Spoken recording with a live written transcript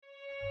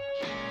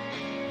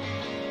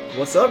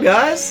What's up,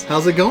 guys?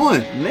 How's it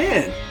going?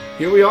 Man,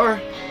 here we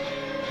are.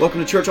 Welcome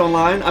to Church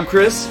Online. I'm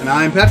Chris. And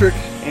I'm Patrick.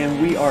 And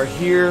we are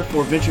here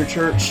for Venture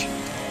Church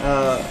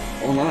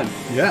Online.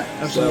 Yeah,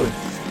 absolutely.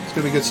 It's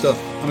going to be good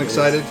stuff. I'm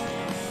excited.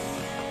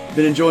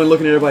 Been enjoying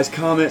looking at everybody's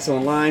comments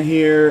online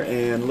here,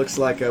 and looks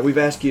like we've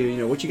asked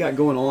you, what you got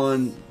going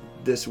on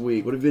this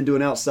week. What have you been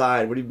doing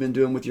outside? What have you been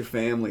doing with your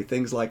family?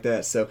 Things like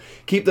that. So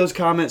keep those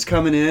comments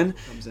coming in.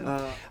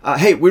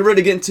 Hey, we're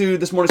ready to get into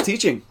this morning's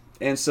teaching.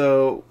 And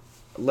so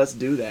let's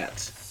do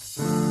that.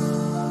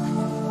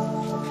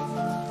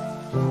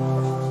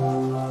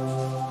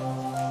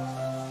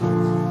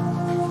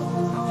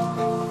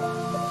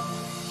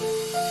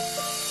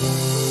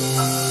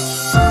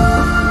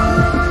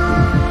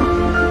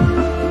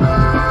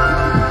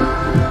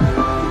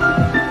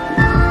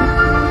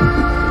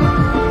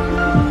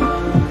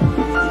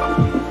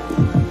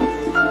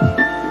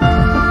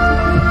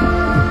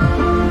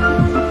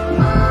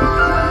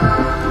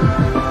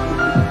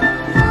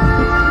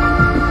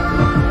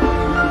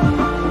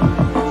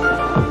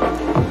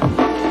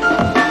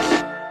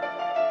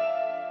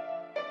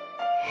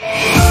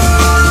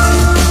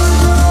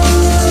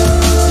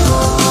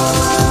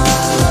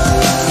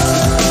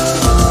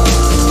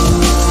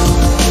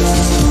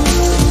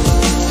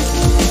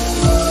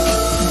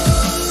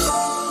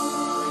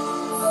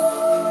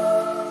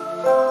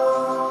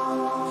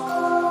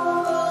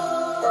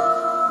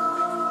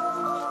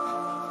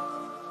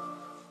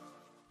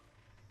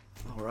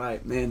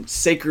 Man,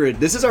 Sacred.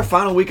 This is our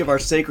final week of our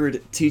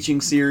Sacred teaching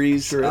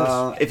series. Sure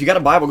is. If you got a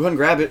Bible, go ahead and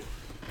grab it.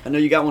 I know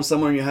you got one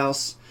somewhere in your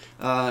house.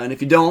 And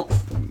if you don't,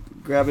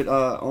 grab it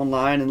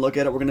online and look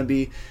at it. We're going to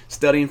be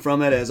studying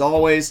from it as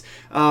always.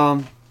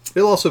 It'll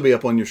also be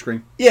up on your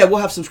screen. Yeah, we'll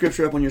have some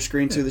scripture up on your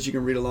screen too that you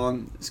can read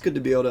along. It's good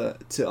to be able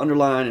to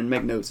underline and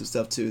make notes and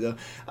stuff too, though.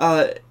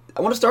 I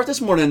want to start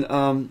this morning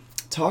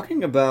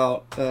talking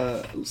about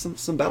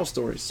some battle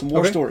stories, some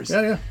war stories.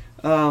 Yeah.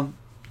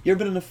 You ever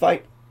been in a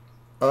fight?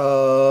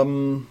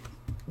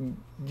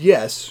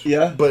 Yes.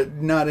 Yeah? But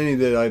not any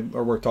that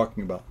are worth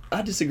talking about.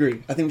 I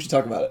disagree. I think we should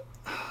talk about it.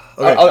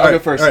 Okay. I'll go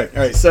first. All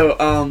right. So,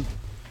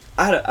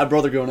 I had a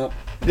brother growing up.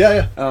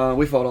 Yeah.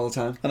 We fought all the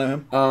time. I know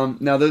him.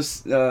 Now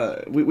those,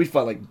 we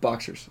fought like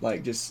boxers,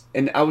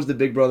 and I was the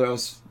big brother. I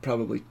was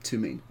probably too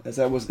mean, as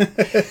I wasn't,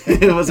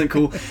 it wasn't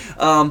cool.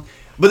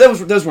 But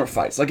those weren't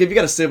fights. Like if you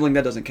got a sibling,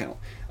 that doesn't count.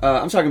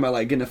 I'm talking about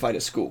like getting a fight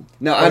at school.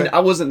 Now, okay. I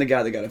wasn't the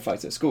guy that got in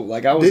fights at school.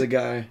 Like I was the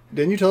guy.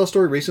 Didn't you tell a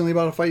story recently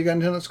about a fight you got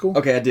into at school?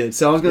 Okay, I did.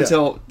 So I was going to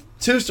tell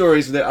two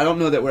stories that I don't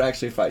know that were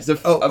actually fights.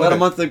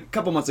 About a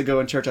couple months ago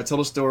in church, I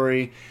told a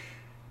story.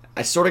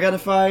 I sort of got in a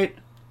fight.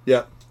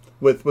 Yeah,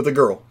 with a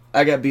girl.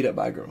 I got beat up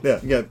by a girl.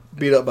 Yeah, you got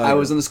beat up by a girl. I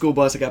was on the school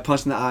bus. I got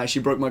punched in the eye. She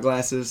broke my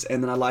glasses,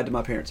 and then I lied to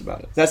my parents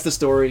about it. That's the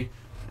story.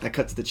 I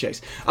cut to the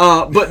chase.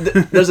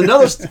 But there's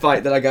another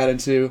fight that I got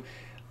into,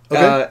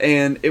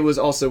 and it was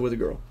also with a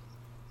girl.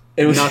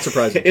 It was not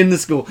surprising. In the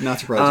school. Not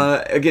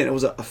surprising. Again, it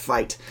was a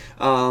fight.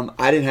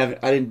 I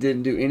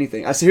didn't do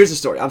anything. So here's the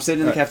story. I'm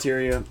sitting in the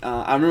cafeteria.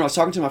 I remember I was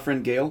talking to my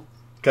friend Gail.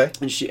 Okay.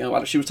 And she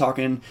was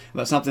talking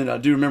about something that I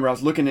do remember. I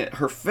was looking at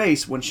her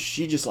face when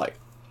she just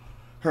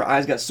her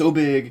eyes got so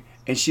big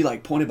and she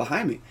pointed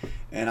behind me.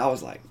 And I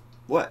was like,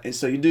 what? And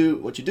so you do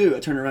what you do. I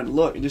turned around and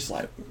looked and just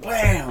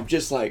wham,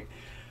 just out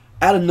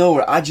of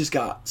nowhere, I just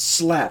got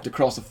slapped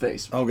across the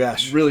face. Oh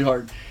gosh. Really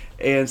hard.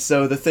 And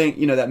so the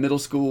thing, that middle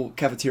school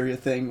cafeteria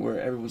thing where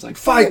everyone's like,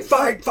 fight.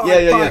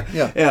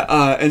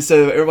 Yeah. And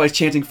so everybody's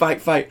chanting,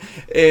 fight.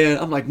 And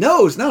I'm like,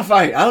 no, it's not a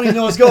fight. I don't even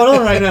know what's going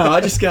on right now.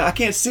 I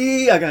can't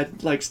see. I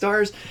got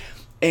stars.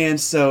 And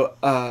so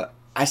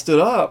I stood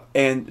up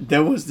and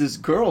there was this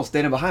girl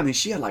standing behind me.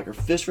 She had her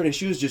fist ready.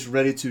 She was just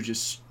ready to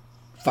just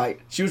fight.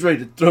 She was ready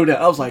to throw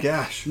down. I was like,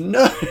 gosh,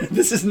 no,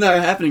 this is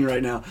not happening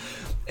right now.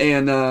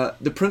 And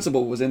the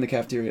principal was in the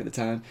cafeteria at the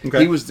time. Okay.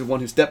 He was the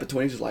one who stepped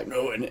between. He was like,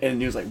 no. And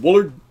he was like,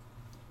 Woolard,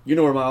 you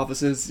know where my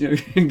office is. You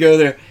can go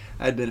there.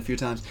 I had been a few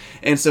times.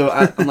 And so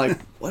I'm like,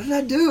 what did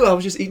I do? I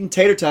was just eating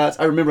tater tots.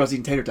 I remember I was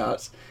eating tater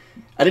tots.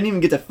 I didn't even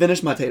get to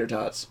finish my tater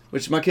tots,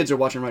 which my kids are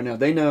watching right now.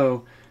 They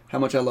know how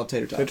much I love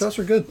tater tots. Tater tots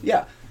are good.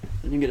 Yeah.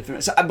 I didn't get to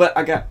finish. But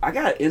I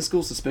got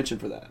in-school suspension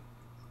for that.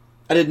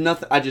 I did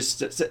nothing. I just...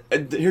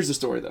 Here's the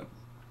story, though.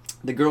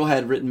 The girl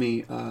had written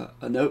me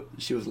a note.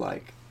 She was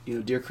like,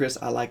 dear Chris,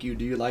 I like you.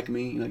 Do you like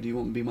me? Do you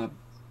want to be my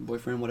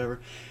boyfriend,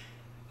 whatever?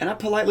 And I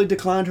politely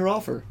declined her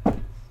offer.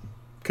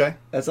 Okay.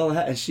 That's all I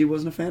had. And she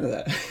wasn't a fan of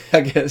that,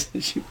 I guess.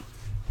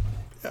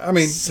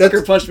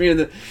 Sucker punched me in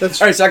the... All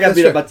right, so I got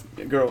beat up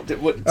by a girl.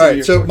 All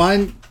right, so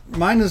mine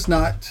is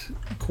not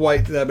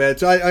quite that bad.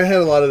 So I had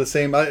a lot of the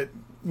same. I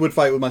would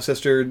fight with my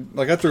sister.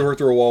 I threw her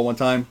through a wall one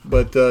time,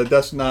 but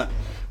that's not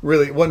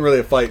really... It wasn't really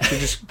a fight. I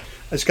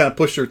just kind of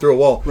pushed her through a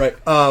wall. Right.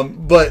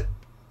 But...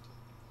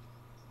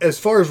 As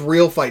far as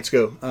real fights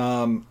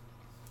go,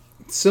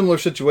 similar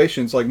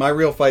situations. My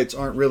real fights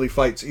aren't really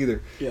fights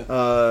either.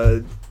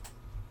 Yeah.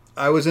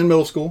 I was in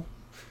middle school.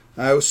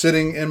 I was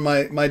sitting in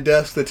my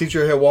desk. The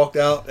teacher had walked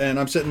out, and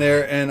I'm sitting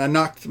there, and I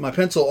knocked my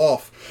pencil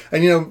off.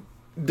 And,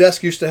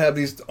 desk used to have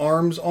these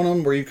arms on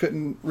them where you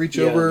couldn't reach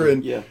over,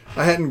 and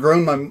I hadn't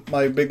grown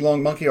my big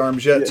long monkey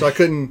arms yet, so I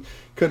couldn't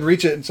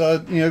reach it. And so I,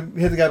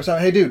 hit the guy beside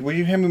me, "Hey, dude, will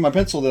you hand me my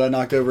pencil that I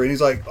knocked over?" And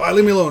he's like, "All right,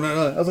 leave me alone."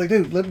 I was like,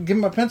 "Dude, give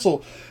me my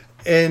pencil."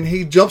 And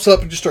he jumps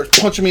up and just starts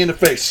punching me in the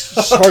face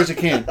as hard as he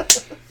can.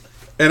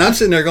 And I'm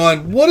sitting there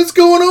going, "What is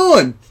going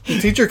on?" The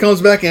teacher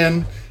comes back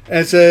in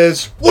and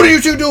says, "What are you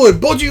two doing?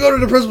 Both of you go to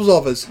the principal's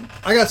office."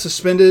 I got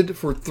suspended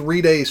for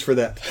 3 days for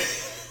that.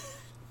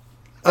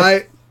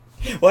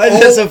 Why is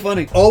that so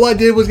funny? All I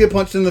did was get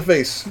punched in the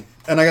face,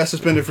 and I got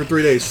suspended for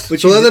 3 days.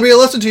 So let that be a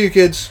lesson to you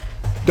kids.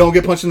 Don't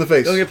get punched in the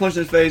face. Don't get punched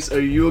in the face, or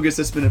you will get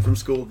suspended from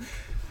school.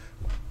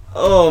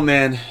 Oh,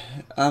 man.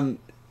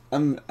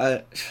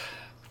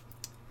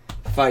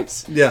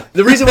 Fights. Yeah.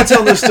 The reason we're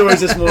telling those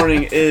stories this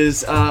morning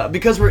is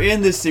because we're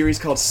in this series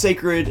called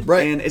Sacred,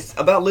 right. And it's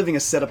about living a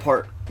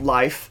set-apart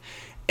life,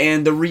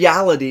 and the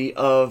reality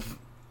of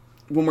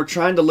when we're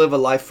trying to live a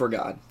life for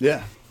God.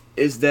 Yeah.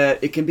 Is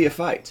that it can be a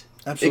fight.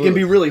 Absolutely. It can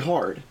be really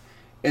hard.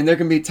 And there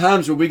can be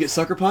times where we get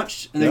sucker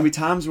punched, and there can be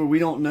times where we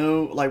don't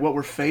know what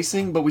we're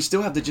facing, but we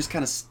still have to just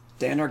kind of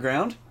stand our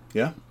ground.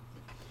 Yeah.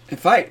 And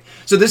fight.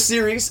 So this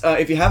series,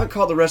 if you haven't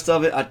caught the rest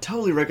of it, I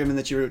totally recommend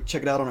that you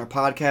check it out on our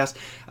podcast.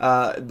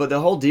 But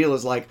the whole deal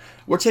is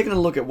we're taking a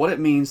look at what it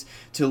means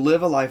to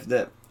live a life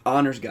that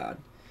honors God.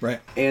 Right.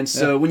 And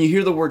so when you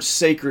hear the word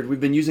sacred, we've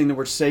been using the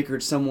word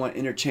sacred somewhat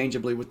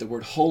interchangeably with the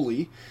word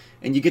holy.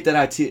 And you get that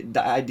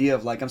idea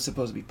of I'm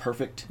supposed to be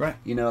perfect. Right.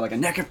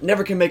 I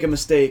never can make a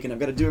mistake, and I've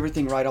got to do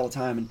everything right all the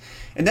time.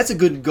 And that's a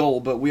good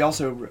goal, but we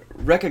also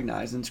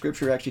recognize, and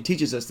Scripture actually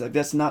teaches us that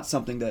that's not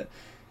something that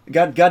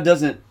God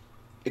doesn't.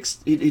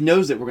 He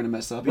knows that we're going to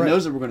mess up. He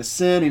knows that we're going to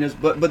sin. He knows,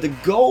 but the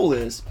goal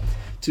is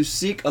to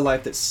seek a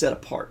life that's set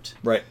apart.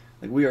 Right.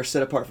 We are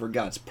set apart for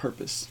God's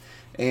purpose,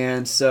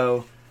 and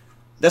so.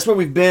 That's where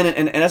we've been,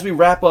 and as we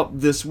wrap up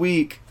this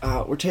week,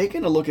 we're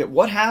taking a look at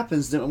what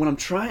happens when I'm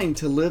trying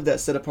to live that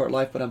set-apart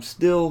life, but I'm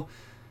still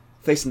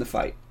facing the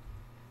fight.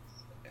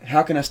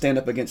 How can I stand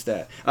up against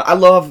that? I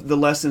love the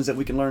lessons that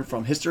we can learn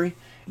from history,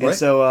 and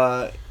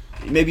so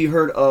maybe you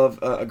heard of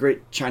a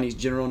great Chinese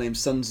general named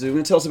Sun Tzu.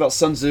 And tell us about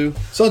Sun Tzu.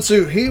 Sun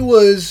Tzu, he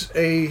was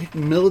a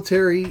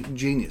military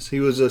genius.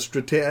 He was a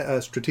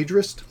strategist.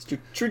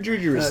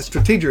 Strategery.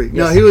 Yes.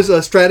 No, he was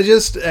a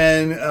strategist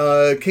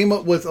and came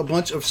up with a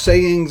bunch of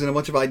sayings and a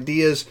bunch of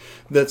ideas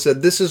that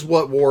said, this is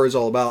what war is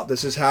all about.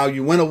 This is how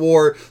you win a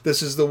war.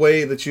 This is the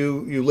way that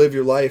you live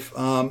your life.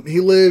 He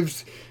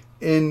lived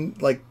in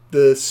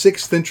the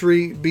 6th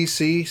century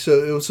BC,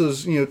 so it was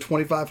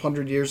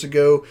 2,500 years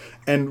ago,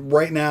 and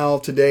right now,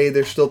 today,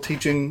 they're still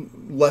teaching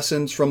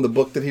lessons from the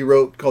book that he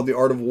wrote called The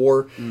Art of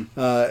War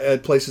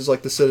at places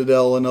like the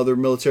Citadel and other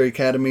military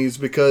academies,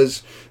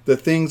 because the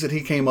things that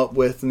he came up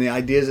with and the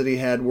ideas that he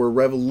had were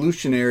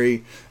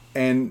revolutionary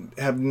and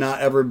have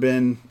not ever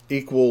been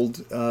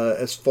equaled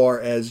as far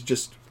as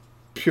just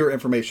pure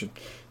information.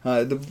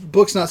 The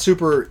book's not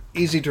super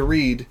easy to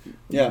read,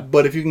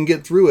 but if you can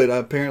get through it,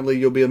 apparently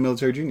you'll be a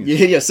military genius.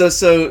 Yeah.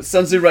 So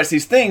Sun Tzu writes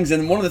these things,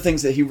 and one of the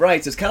things that he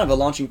writes is kind of a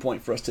launching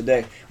point for us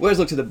today. We always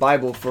look to the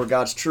Bible for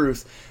God's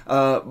truth,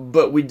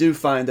 but we do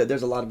find that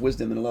there's a lot of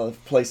wisdom in a lot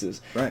of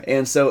places. Right.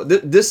 And so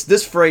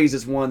this phrase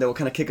is one that will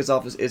kind of kick us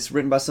off. It's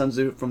written by Sun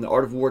Tzu from The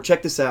Art of War.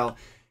 Check this out.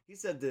 He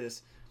said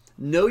this: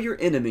 "Know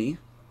your enemy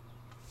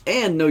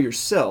and know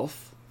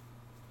yourself,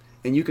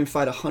 and you can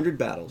fight 100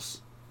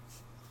 battles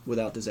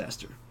without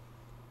disaster."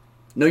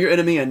 Know your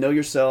enemy and know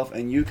yourself,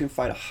 and you can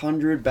fight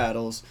 100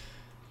 battles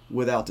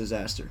without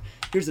disaster.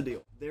 Here's the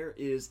deal. There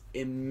is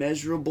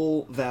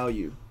immeasurable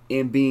value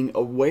in being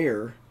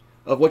aware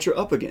of what you're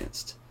up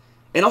against,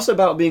 and also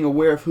about being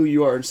aware of who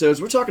you are. And so as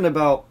we're talking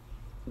about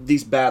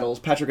these battles,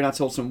 Patrick and I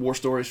told some war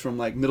stories from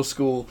middle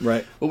school.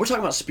 Right. But we're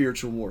talking about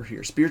spiritual war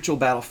here. Spiritual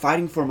battle,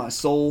 fighting for my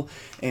soul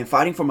and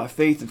fighting for my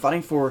faith and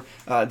fighting for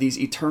these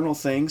eternal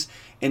things.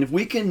 And if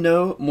we can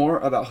know more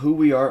about who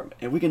we are,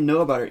 and we can know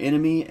about our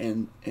enemy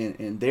and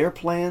their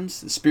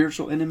plans, the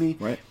spiritual enemy,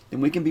 then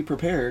we can be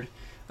prepared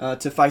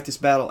to fight this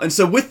battle. And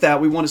so with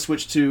that, we want to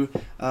switch to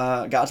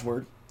God's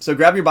Word. So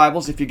grab your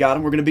Bibles if you got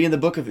them. We're going to be in the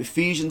book of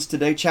Ephesians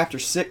today, chapter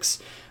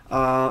 6.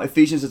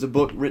 Ephesians is a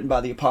book written by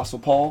the Apostle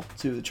Paul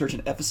to the church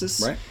in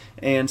Ephesus. Right.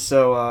 And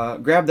so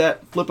grab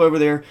that, flip over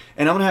there.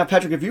 And I'm going to have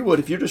Patrick, if you would,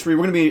 if you just read,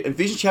 we're going to be in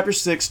Ephesians chapter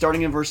 6,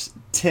 starting in verse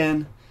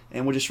 10.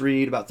 And we'll just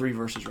read about 3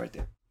 verses right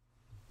there.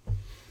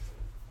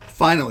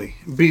 Finally,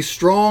 be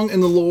strong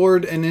in the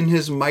Lord and in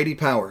his mighty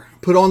power.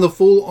 Put on the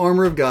full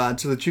armor of God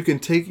so that you can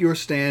take your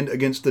stand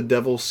against the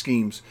devil's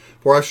schemes.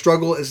 For our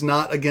struggle is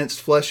not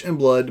against flesh and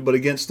blood, but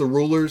against the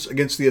rulers,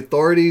 against the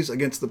authorities,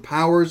 against the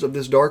powers of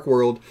this dark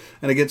world,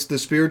 and against the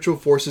spiritual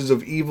forces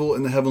of evil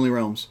in the heavenly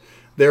realms.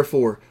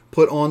 Therefore,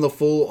 put on the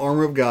full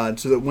armor of God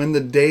so that when the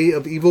day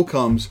of evil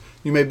comes,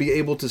 you may be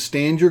able to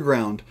stand your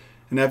ground.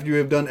 And after you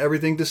have done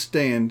everything to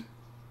stand,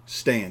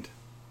 stand.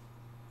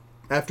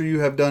 After you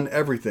have done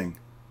everything.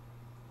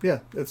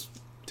 Yeah, that's...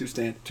 To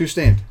stand. To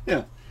stand.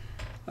 Yeah.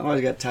 I've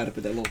always got tied up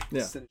with that little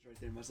sentence right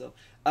there myself.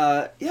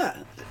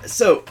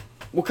 So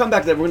we'll come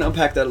back to that. We're going to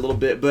unpack that a little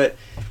bit. But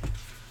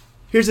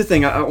here's the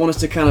thing. I want us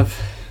to kind of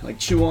like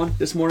chew on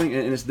this morning,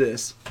 and it's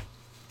this.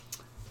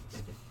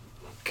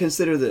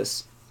 Consider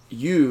this.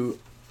 You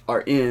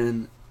are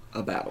in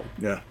a battle.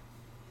 Yeah.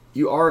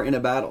 You are in a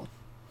battle.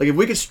 Like, if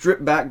we could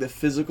strip back the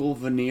physical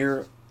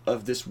veneer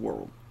of this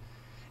world,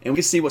 and we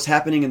could see what's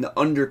happening in the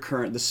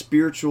undercurrent, the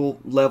spiritual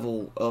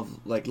level of,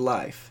 like,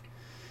 life,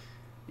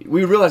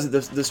 we realize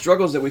that the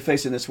struggles that we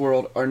face in this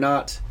world are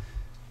not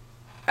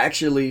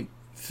actually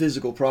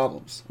physical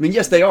problems. I mean,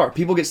 yes, they are.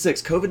 People get sick.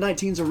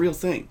 COVID-19 is a real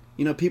thing.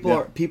 You know,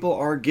 people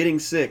are getting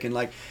sick, and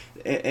like,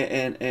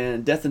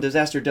 and death and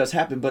disaster does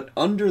happen. But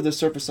under the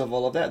surface of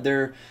all of that,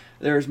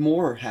 there's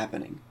more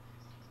happening,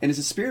 and it's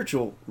a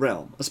spiritual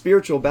realm, a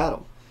spiritual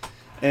battle,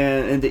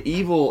 and the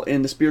evil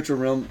in the spiritual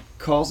realm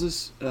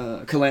causes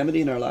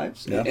calamity in our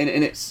lives, yeah.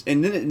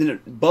 and then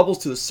it bubbles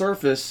to the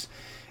surface,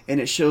 and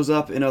it shows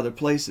up in other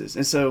places.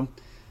 And so,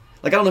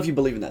 like, I don't know if you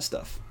believe in that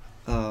stuff.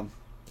 I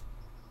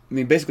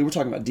mean, basically, we're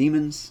talking about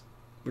demons.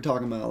 We're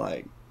talking about,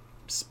 like,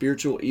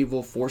 spiritual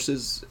evil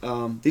forces.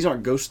 These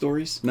aren't ghost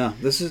stories. No,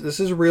 this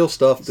is real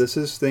stuff. This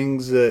is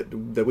things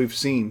that we've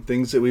seen,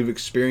 things that we've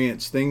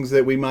experienced, things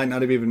that we might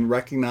not have even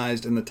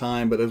recognized in the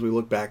time, but as we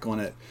look back on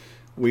it,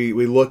 we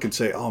look and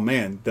say, oh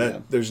man,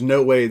 there's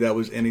no way that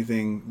was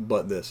anything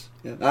but this.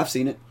 Yeah, I've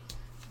seen it.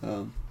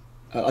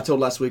 I told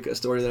last week a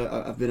story that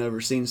I've been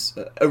overseas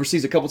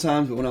a couple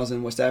times, but when I was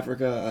in West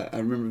Africa, I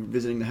remember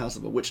visiting the house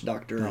of a witch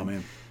doctor. Oh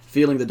man.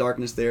 Feeling the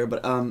darkness there.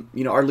 But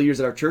you know, our leaders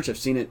at our church have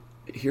seen it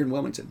here in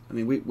Wilmington. I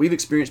mean, we've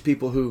experienced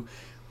people who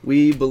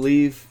we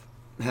believe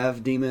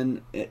have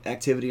demon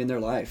activity in their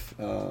life,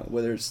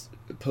 whether it's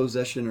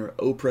possession or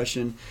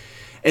oppression.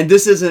 And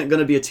this isn't going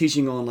to be a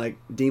teaching on, like,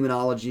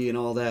 demonology and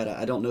all that.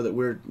 I don't know that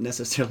we're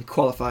necessarily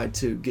qualified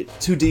to get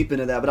too deep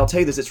into that. But I'll tell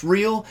you this, it's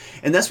real.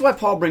 And that's why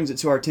Paul brings it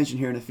to our attention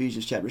here in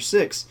Ephesians chapter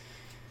 6.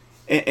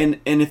 And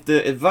if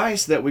the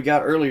advice that we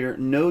got earlier,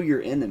 know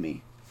your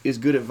enemy, is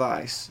good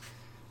advice,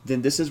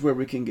 then this is where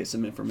we can get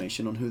some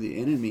information on who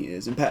the enemy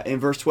is. In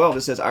verse 12,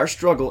 it says, our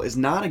struggle is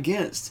not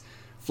against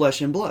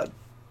flesh and blood.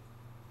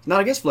 It's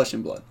not against flesh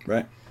and blood.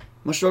 Right.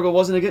 My struggle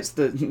wasn't against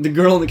the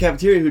girl in the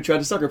cafeteria who tried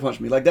to sucker punch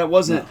me. Like, that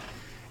wasn't... No.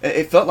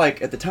 It felt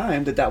like at the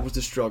time that was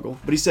the struggle.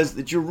 But he says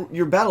that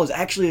your battle is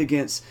actually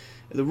against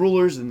the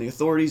rulers and the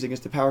authorities,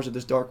 against the powers of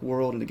this dark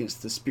world, and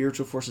against the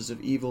spiritual forces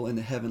of evil in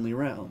the heavenly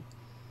realm.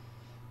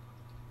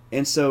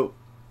 And so,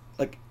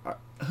 like,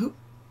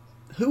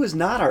 who is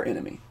not our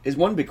enemy is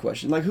one big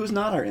question. Like, who's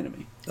not our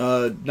enemy?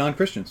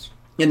 Non-Christians.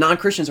 Yeah,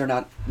 non-Christians are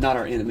not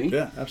our enemy.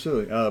 Yeah,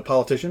 absolutely.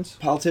 Politicians.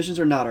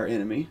 Politicians are not our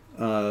enemy.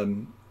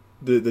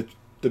 The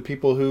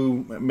people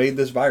who made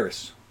this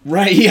virus.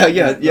 Right, yeah.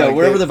 Like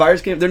wherever the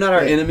virus came, they're not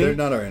our enemy. They're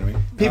not our enemy.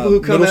 People who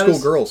come middle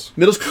school girls.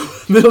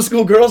 Middle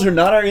school girls are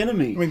not our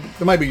enemy. I mean,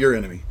 they might be your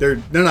enemy. They're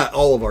not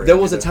all of our There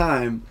was a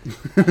time.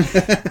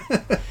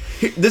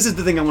 This is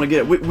the thing I want to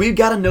get at. We've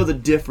got to know the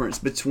difference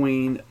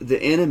between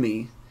the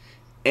enemy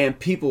and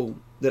people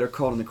that are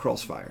caught in the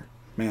crossfire.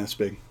 Man, that's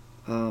big.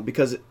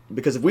 Because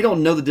if we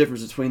don't know the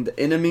difference between the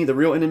enemy, the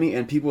real enemy,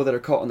 and people that are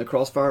caught in the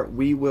crossfire,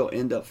 we will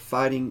end up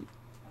fighting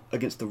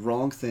against the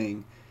wrong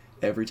thing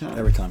every time.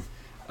 Every time.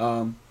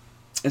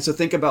 And so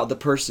think about the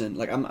person.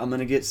 Like, I'm going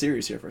to get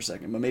serious here for a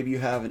second, but maybe you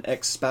have an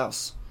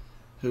ex-spouse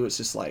who is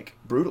just, like,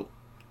 brutal,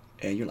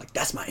 and you're like,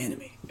 that's my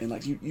enemy, and,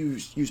 like, you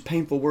use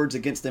painful words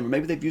against them, or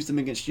maybe they've used them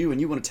against you, and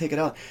you want to take it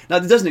out. Now,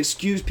 it doesn't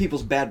excuse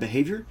people's bad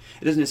behavior.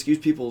 It doesn't excuse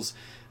people's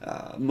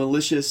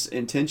malicious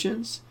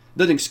intentions. It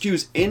doesn't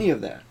excuse any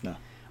of that. No.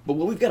 But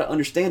what we've got to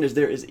understand is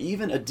there is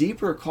even a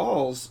deeper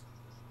cause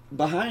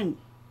behind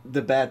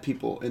the bad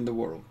people in the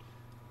world.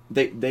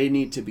 They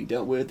need to be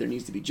dealt with. There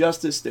needs to be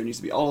justice. There needs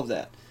to be all of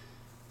that.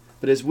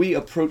 But as we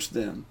approach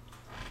them,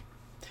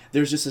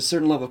 there's just a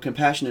certain level of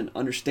compassion and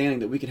understanding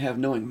that we can have,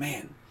 knowing,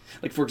 man.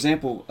 Like, for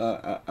example,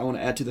 I want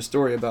to add to the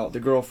story about the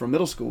girl from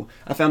middle school.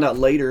 I found out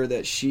later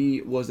that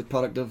she was the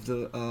product of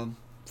the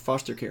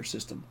foster care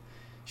system.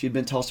 She had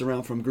been tossed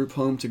around from group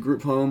home to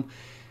group home,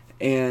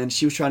 and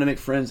she was trying to make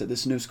friends at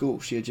this new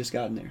school. She had just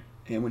gotten there.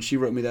 And when she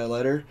wrote me that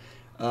letter,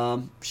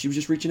 she was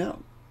just reaching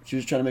out. She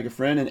was trying to make a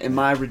friend, and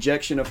my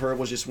rejection of her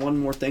was just one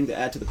more thing to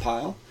add to the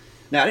pile.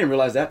 Now, I didn't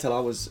realize that till I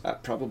was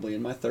probably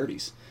in my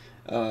 30s.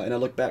 And I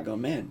look back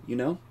going, man, you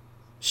know,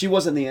 she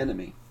wasn't the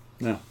enemy.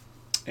 No.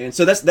 And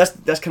so that's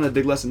kind of the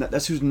big lesson.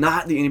 That's who's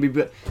not the enemy,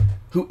 but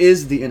who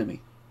is the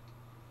enemy?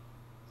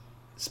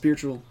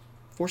 Spiritual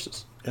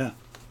forces. Yeah.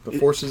 The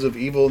forces of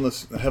evil in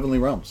the heavenly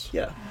realms.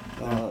 Yeah.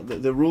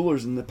 The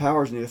rulers and the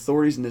powers and the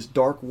authorities in this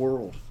dark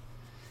world.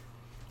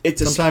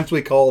 Sometimes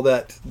we call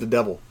that the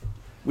devil.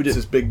 It's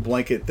this big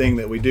blanket thing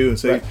that we do and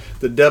say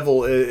the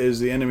devil is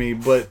the enemy.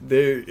 But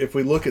if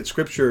we look at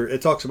Scripture, it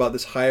talks about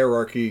this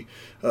hierarchy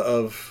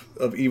of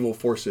evil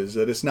forces.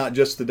 That it's not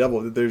just the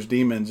devil. That there's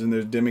demons and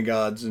there's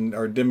demigods and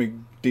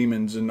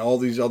demons and all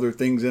these other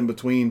things in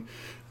between.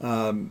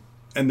 And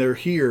they're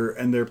here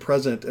and they're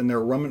present and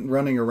they're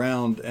running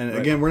around. And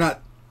again, we're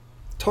not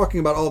talking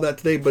about all that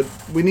today, but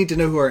we need to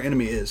know who our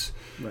enemy is.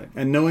 Right.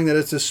 And knowing that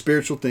it's a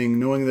spiritual thing,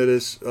 knowing that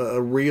it's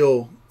a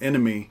real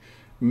enemy,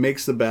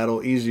 makes the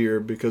battle easier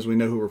because we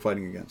know who we're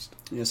fighting against.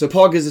 Yeah. So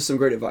Paul gives us some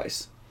great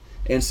advice.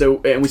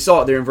 And we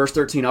saw it there in verse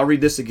 13. I'll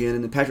read this again,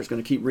 and then Patrick's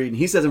going to keep reading.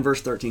 He says in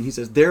verse 13, he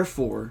says,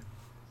 "Therefore,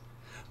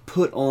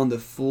 put on the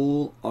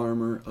full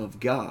armor of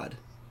God,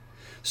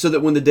 so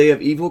that when the day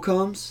of evil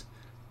comes,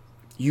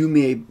 you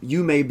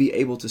may be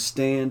able to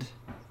stand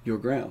your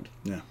ground."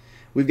 Yeah.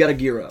 We've got to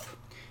gear up.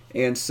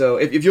 And so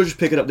if you'll just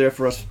pick it up there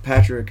for us,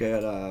 Patrick,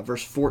 at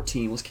verse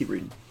 14. Let's keep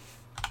reading.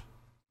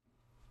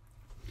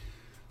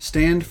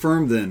 "Stand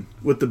firm then,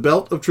 with the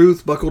belt of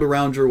truth buckled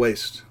around your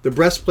waist, the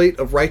breastplate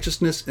of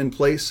righteousness in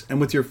place, and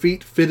with your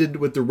feet fitted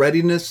with the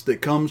readiness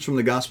that comes from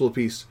the gospel of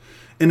peace.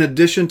 In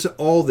addition to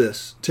all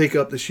this, take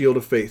up the shield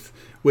of faith,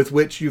 with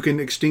which you can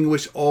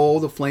extinguish all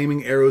the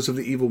flaming arrows of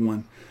the evil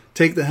one.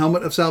 Take the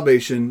helmet of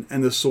salvation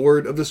and the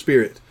sword of the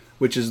Spirit,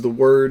 which is the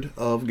word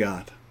of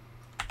God."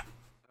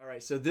 All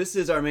right, so this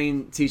is our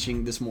main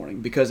teaching this morning,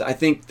 because I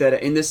think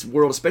that in this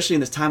world, especially in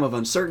this time of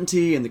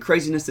uncertainty and the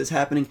craziness that's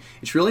happening,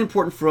 it's really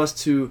important for us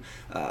to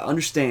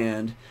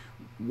understand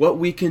what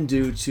we can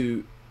do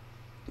to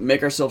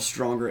make ourselves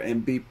stronger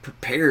and be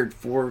prepared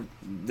for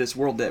this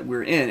world that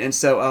we're in. And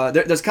so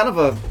there's kind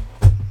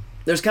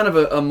of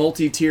a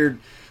multi-tiered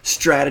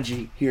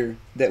strategy here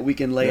that we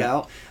can lay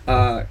out.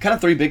 Kind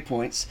of 3 big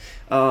points,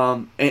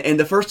 and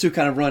the first 2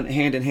 kind of run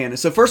hand in hand. And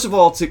so first of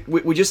all,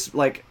 we just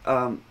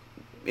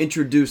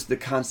introduce the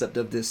concept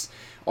of this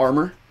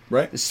armor,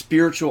 right? The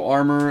spiritual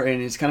armor,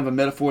 and it's kind of a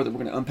metaphor that we're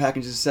going to unpack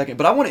in just a second.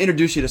 But I want to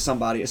introduce you to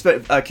somebody.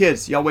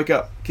 Kids, y'all wake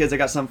up. Kids, I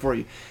got something for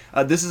you.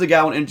 This is a guy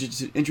I want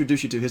to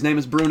introduce you to. His name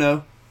is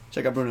Bruno.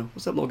 Check out Bruno.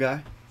 What's up, little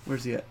guy?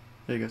 Where's he at?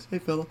 There he goes. Hey,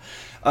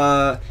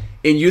 fella.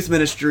 In youth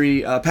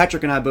ministry,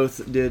 Patrick and I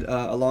both did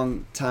a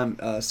long time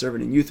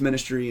serving in youth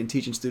ministry and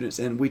teaching students,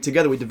 and we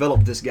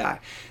developed this guy.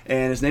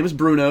 And his name is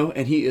Bruno,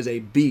 and he is a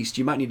beast.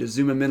 You might need to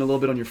zoom him in a little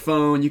bit on your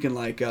phone. You can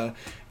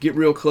get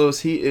real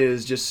close. He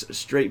is just a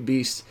straight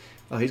beast.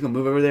 Oh, he's going to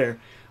move over there.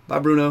 Bye,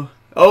 Bruno.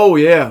 Oh,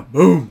 yeah.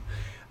 Boom.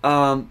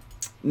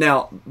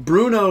 Now,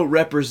 Bruno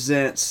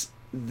represents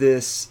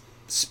this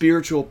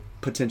spiritual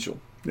potential.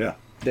 Yeah.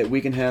 That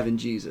we can have in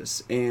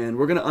Jesus. And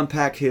we're going to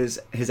unpack his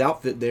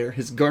outfit there,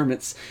 his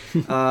garments.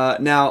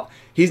 Now,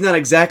 he's not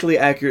exactly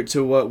accurate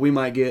to what we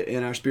might get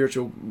in our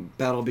spiritual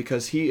battle,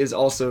 because he is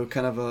also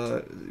kind of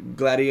a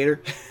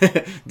gladiator.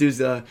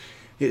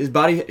 His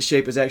body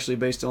shape is actually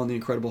based on the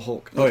Incredible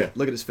Hulk. Look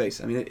at his face.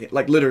 I mean,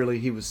 literally,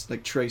 he was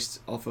traced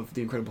off of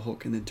the Incredible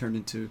Hulk and then turned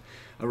into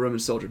a Roman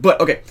soldier.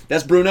 But okay,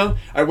 that's Bruno. All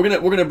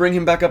right, we're gonna bring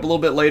him back up a little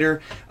bit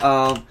later.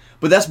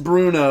 But that's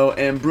Bruno,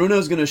 and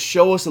Bruno's gonna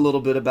show us a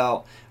little bit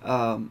about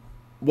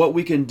what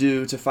we can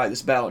do to fight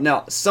this battle.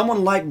 Now,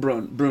 someone like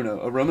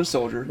Bruno, a Roman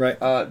soldier, right?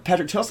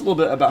 Patrick, tell us a little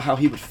bit about how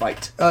he would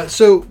fight.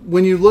 So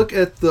when you look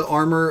at the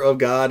armor of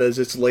God as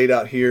it's laid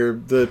out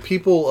here, the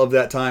people of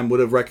that time would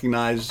have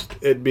recognized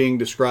it being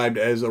described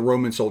as a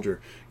Roman soldier.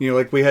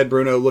 Like we had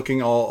Bruno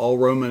looking all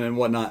Roman and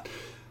whatnot.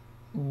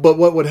 But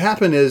what would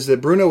happen is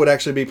that Bruno would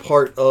actually be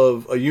part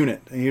of a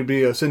unit. He would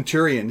be a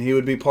centurion. He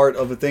would be part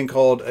of a thing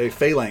called a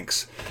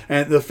phalanx.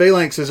 And the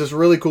phalanx is this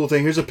really cool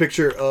thing. Here's a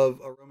picture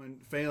of a Roman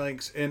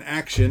phalanx in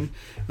action.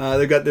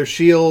 They've got their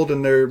shield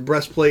and their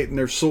breastplate and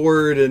their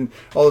sword and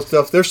all this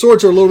stuff. Their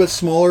swords are a little bit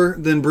smaller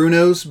than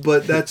Bruno's,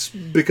 but that's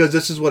because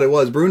this is what it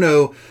was.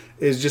 Bruno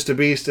is just a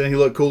beast, and he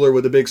looked cooler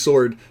with a big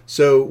sword.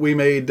 So we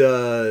made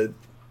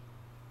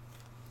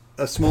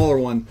a smaller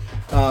one,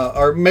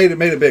 or made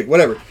it big,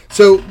 whatever.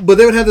 So, but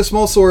they would have the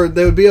small sword.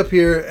 They would be up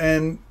here,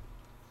 and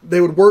they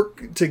would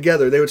work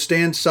together. They would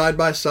stand side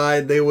by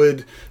side. They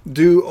would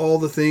do all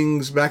the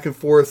things back and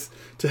forth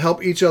to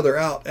help each other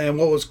out. And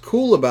what was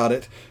cool about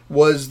it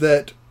was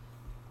that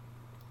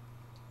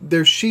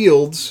their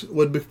shields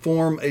would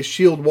form a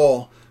shield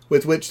wall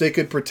with which they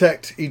could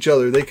protect each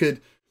other. They could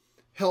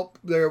help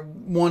their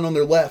one on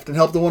their left and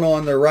help the one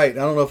on their right.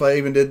 I don't know if I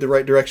even did the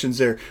right directions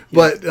there,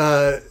 but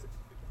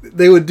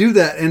they would do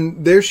that,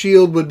 and their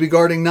shield would be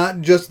guarding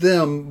not just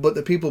them, but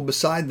the people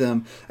beside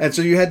them. And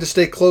so you had to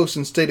stay close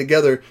and stay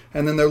together.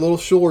 And then their little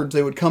swords,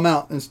 they would come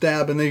out and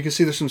stab. And then you can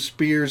see there's some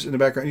spears in the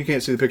background. You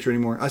can't see the picture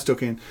anymore. I still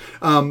can.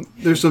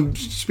 There's some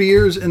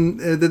spears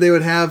that they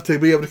would have to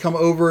be able to come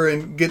over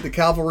and get the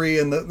cavalry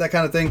and that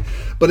kind of thing.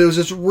 But it was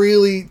this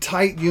really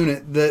tight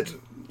unit that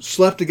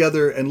slept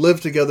together and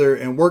lived together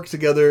and worked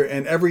together,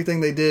 and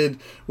everything they did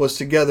was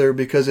together,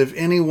 because if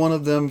any one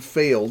of them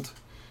failed,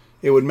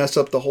 it would mess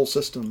up the whole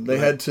system. They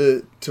had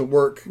to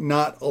work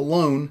not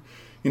alone.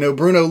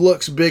 Bruno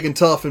looks big and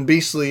tough and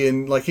beastly,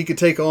 and like he could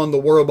take on the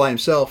world by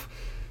himself.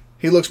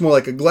 He looks more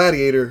like a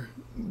gladiator,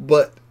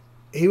 but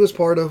he was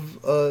part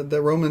of the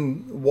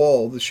Roman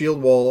wall, the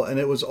shield wall, and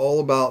it was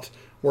all about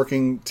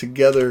working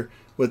together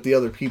with the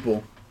other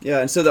people.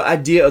 Yeah, and so the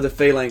idea of the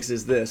phalanx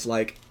is this: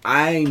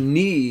 I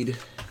need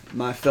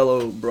my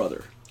fellow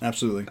brother.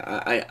 Absolutely.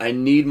 I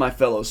need my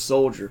fellow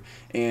soldier.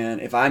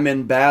 And if I'm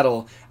in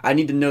battle, I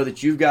need to know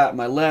that you've got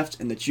my left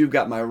and that you've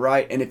got my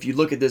right. And if you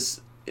look at this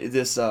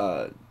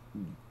get-up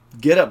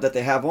that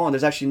they have on,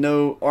 there's actually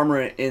no armor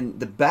in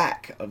the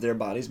back of their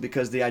bodies,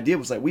 because the idea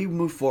was we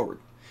move forward.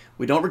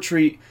 We don't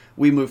retreat.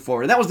 We move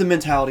forward. And that was the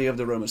mentality of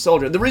the Roman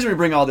soldier. The reason we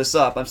bring all this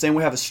up, I'm saying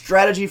we have a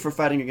strategy for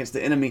fighting against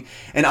the enemy.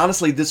 And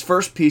honestly, this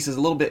first piece is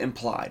a little bit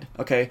implied,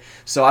 okay?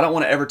 So I don't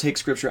want to ever take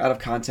Scripture out of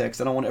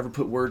context. I don't want to ever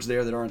put words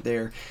there that aren't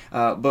there.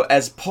 But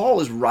as Paul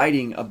is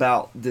writing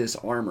about this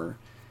armor,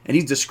 and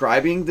he's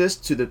describing this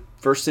to the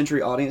first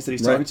century audience that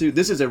he's talking to,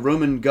 this is a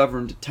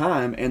Roman-governed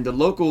time, and the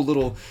local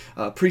little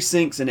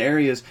precincts and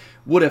areas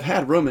would have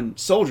had Roman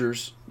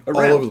soldiers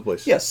around. All over the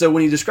place. Yeah, so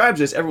when he describes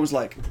this, everyone's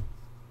like...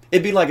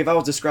 It'd be like if I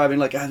was describing,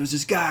 like, there's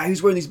this guy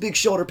who's wearing these big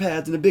shoulder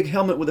pads and a big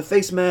helmet with a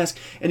face mask,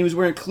 and he was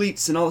wearing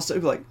cleats and all this stuff.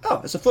 You'd be like, oh,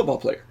 that's a football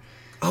player.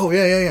 Oh,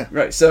 yeah.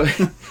 Right, so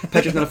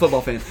Patrick's not a football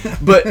fan.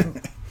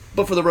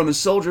 But for the Roman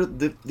soldier,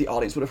 the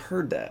audience would have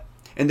heard that.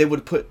 And they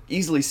would have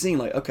easily seen,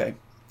 like, okay,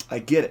 I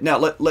get it. Now,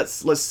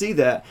 let's see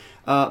that,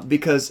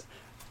 because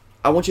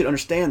I want you to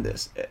understand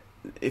this.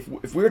 If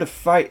we were to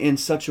fight in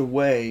such a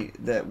way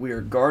that we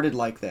are guarded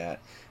like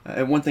that,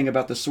 and one thing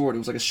about the sword, it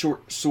was like a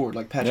short sword,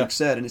 like Patrick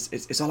said, and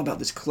it's all about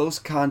this close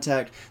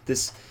contact,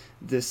 this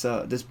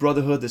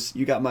brotherhood, this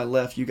you got my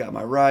left, you got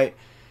my right.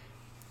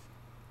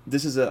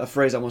 This is a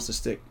phrase I want us to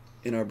stick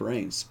in our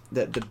brains,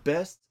 that the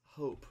best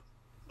hope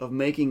of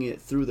making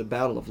it through the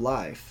battle of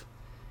life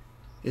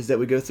is that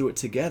we go through it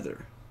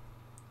together.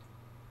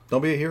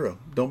 Don't be a hero.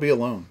 Don't be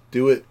alone.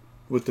 Do it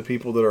with the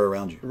people that are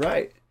around you.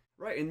 Right.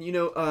 And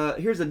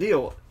here's the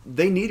deal.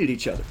 They needed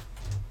each other.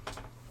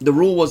 The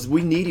rule was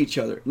we need each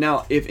other.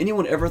 Now, if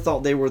anyone ever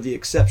thought they were the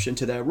exception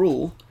to that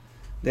rule,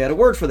 they had a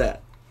word for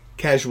that.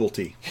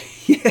 Casualty.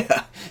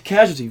 Yeah.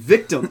 Casualty.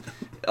 Victim.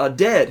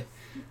 Dead.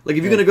 Like,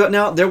 if you're going to go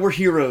now, there were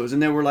heroes,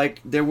 and there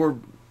were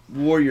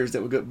warriors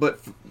that would go.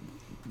 But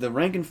the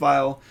rank and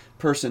file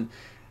person,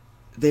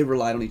 they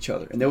relied on each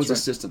other. And there was a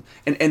system.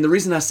 And the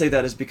reason I say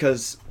that is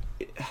because,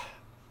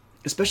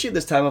 especially at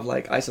this time of,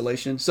 like,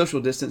 isolation,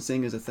 social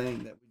distancing is a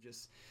thing that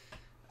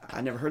I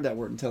never heard that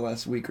word until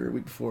last week or a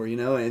week before,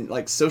 and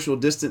like social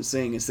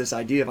distancing is this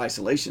idea of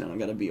isolation, and I've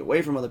got to be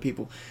away from other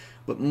people.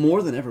 But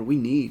more than ever, we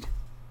need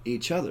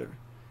each other.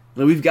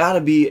 We've got to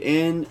be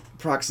in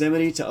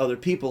proximity to other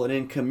people and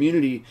in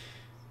community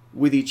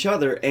with each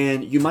other,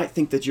 and you might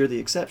think that you're the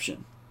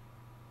exception.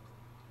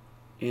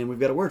 And we've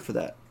got a word for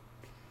that.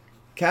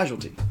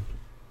 Casualty.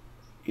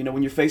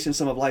 When you're facing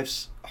some of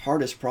life's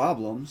hardest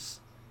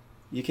problems,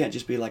 you can't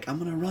just be like, I'm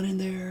going to run in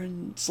there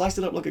and slice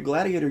it up like a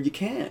gladiator. You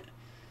can't.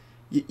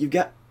 You've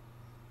got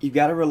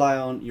to rely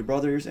on your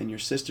brothers and your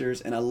sisters,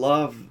 and I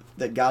love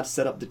that God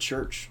set up the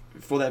church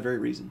for that very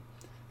reason.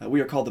 We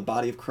are called the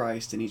body of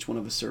Christ, and each one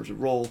of us serves a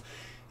role,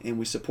 and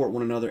we support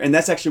one another. And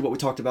that's actually what we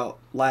talked about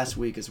last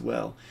week as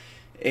well.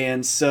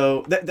 And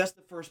so that's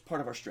the first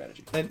part of our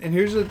strategy. And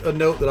here's a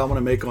note that I want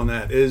to make on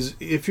that is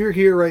if you're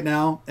here right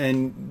now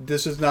and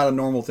this is not a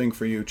normal thing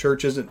for you,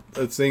 church isn't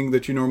a thing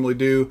that you normally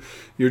do,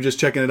 you're just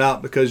checking it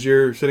out because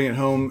you're sitting at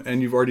home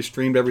and you've already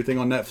streamed everything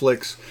on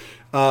Netflix,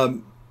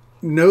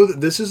 know that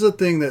this is a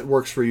thing that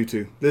works for you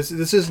too. This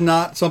is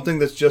not something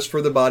that's just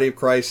for the body of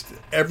Christ.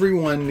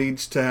 Everyone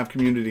needs to have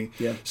community.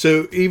 Yeah.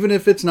 So even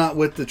if it's not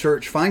with the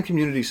church, find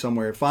community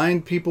somewhere.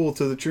 Find people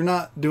so that you're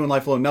not doing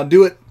life alone. Now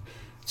do it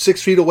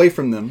 6 feet away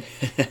from them,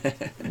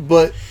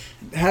 but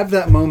have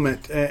that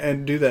moment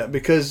and do that,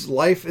 because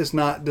life is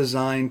not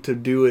designed to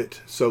do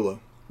it solo.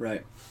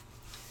 Right.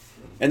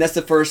 And that's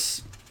the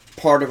first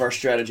part of our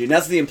strategy, and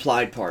that's the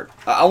implied part.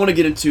 I want to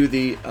get into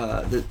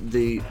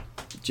the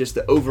just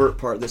the overt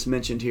part that's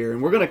mentioned here,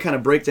 and we're going to kind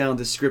of break down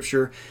this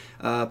scripture.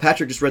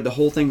 Patrick just read the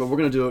whole thing, but we're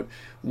going to do it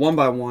one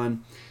by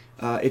one.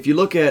 If you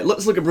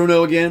let's look at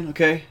Bruno again.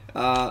 Okay,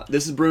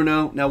 this is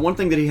Bruno. Now, one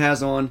thing that he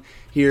has on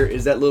here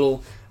is that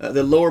little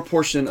the lower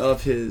portion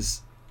of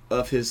his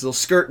little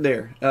skirt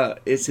there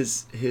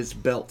is his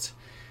belt,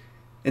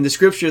 and the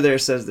scripture there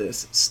says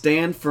this: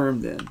 "Stand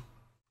firm then,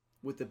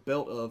 with the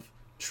belt of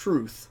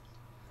truth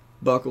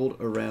buckled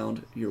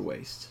around your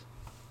waist."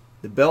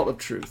 The belt of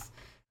truth.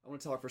 I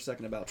want to talk for a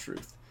second about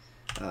truth.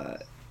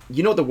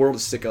 You know what the world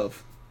is sick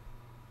of?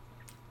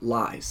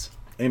 Lies.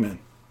 Amen.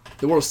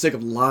 The world is sick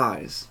of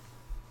lies.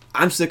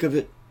 I'm sick of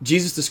it.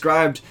 Jesus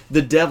described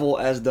the devil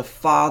as the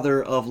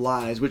father of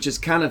lies, which is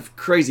kind of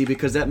crazy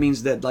because that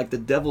means that, like, the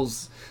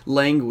devil's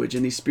language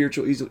and these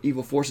spiritual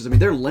evil forces,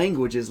 their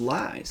language is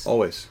lies.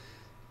 Always.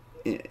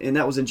 And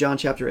that was in John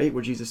chapter 8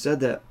 where Jesus said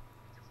that.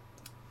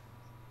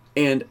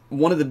 And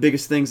one of the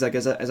biggest things, like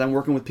as I'm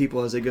working with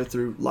people as they go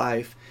through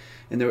life,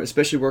 and they're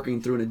especially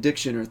working through an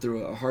addiction or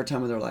through a hard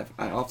time in their life,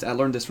 I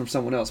learned this from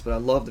someone else, but I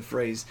love the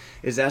phrase,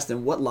 is ask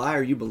them, what lie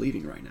are you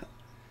believing right now?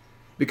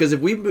 Because if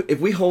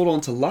we hold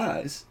on to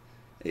lies,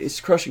 it's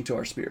crushing to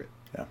our spirit.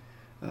 Yeah.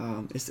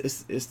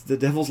 It's the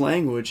devil's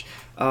language.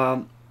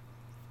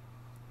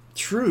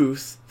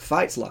 Truth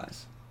fights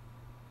lies.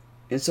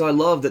 And so I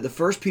love that the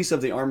first piece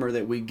of the armor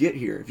that we get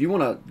here, if you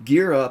want to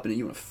gear up and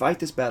you want to fight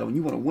this battle and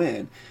you want to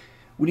win,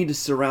 we need to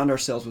surround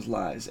ourselves with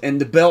lies. And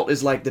the belt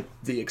is like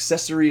the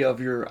accessory of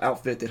your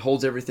outfit that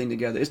holds everything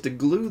together. It's the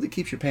glue that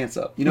keeps your pants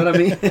up. You know what I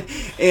mean?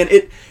 And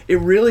it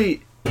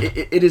really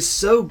is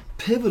so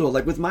pivotal.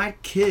 Like with my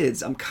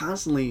kids, I'm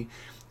constantly,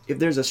 if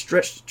there's a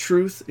stretched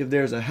truth, if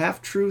there's a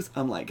half truth,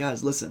 I'm like,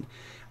 guys, listen,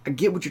 I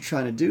get what you're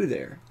trying to do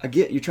there. I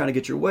get you're trying to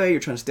get your way.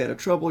 You're trying to stay out of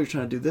trouble. You're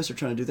trying to do this or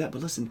trying to do that.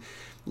 But listen,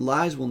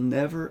 lies will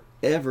never,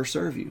 ever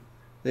serve you.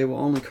 They will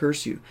only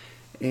curse you.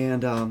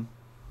 And on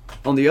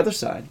the other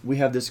side, we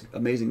have this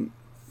amazing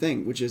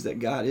thing, which is that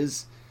God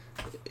is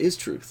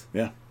truth.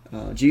 Yeah.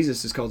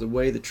 Jesus is called the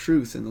way, the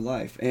truth, and the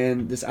life.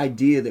 And this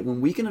idea that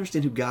when we can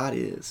understand who God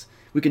is,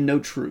 we can know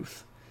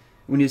truth.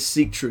 We need to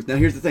seek truth. Now,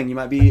 here's the thing. You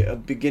might be a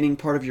beginning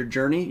part of your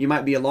journey. You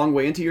might be a long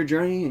way into your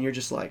journey, and you're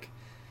just like,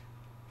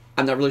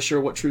 I'm not really sure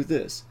what truth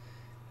is.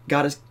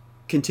 God is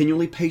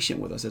continually patient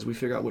with us as we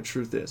figure out what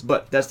truth is.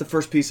 But that's the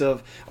first piece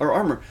of our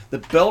armor. The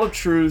belt of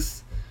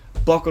truth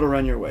buckled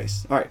around your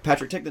waist. All right,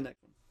 Patrick, take the next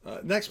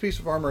one. Next piece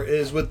of armor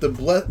is with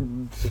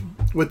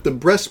the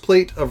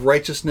breastplate of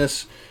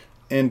righteousness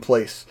in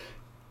place.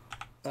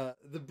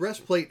 The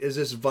breastplate is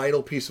this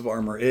vital piece of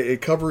armor.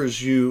 It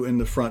covers you in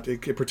the front.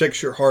 It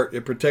protects your heart.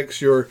 It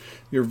protects your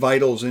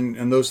vitals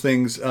and those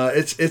things.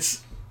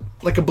 It's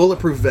like a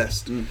bulletproof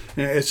vest.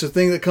 It's a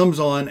thing that comes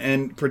on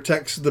and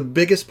protects the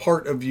biggest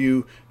part of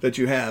you that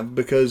you have,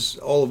 because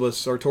all of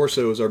us, our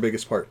torso is our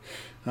biggest part.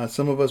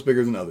 Some of us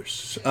bigger than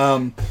others.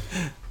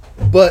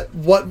 But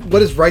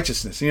what is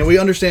righteousness? We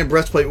understand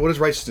breastplate. What is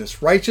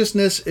righteousness?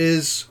 Righteousness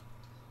is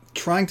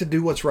trying to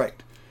do what's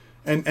right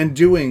and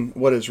doing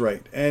what is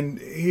right. And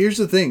here's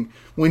the thing.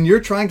 When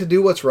you're trying to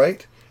do what's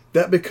right,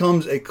 that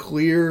becomes a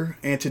clear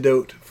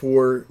antidote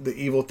for the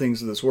evil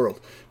things of this world.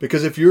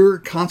 Because if you're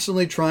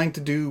constantly trying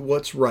to do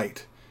what's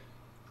right,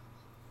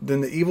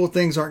 then the evil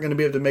things aren't going to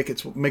be able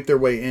to make their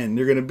way in.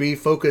 You're going to be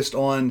focused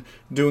on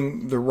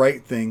doing the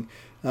right thing.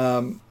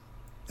 And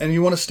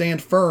you want to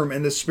stand firm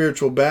in this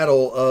spiritual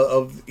battle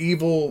of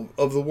evil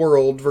of the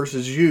world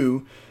versus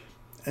you,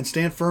 and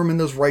stand firm in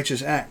those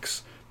righteous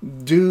acts.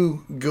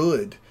 Do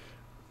good.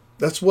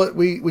 That's what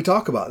we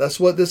talk about. That's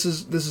what this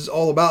is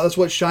all about. That's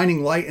what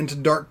shining light into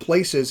dark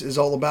places is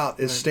all about,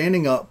 is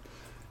standing up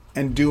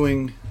and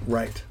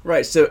right.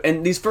 Right. So,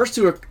 and these first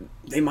two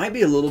they might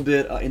be a little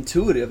bit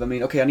intuitive. I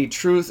mean, okay, I need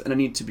truth and I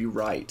need to be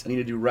right. I need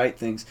to do right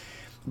things.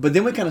 But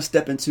then we kind of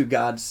step into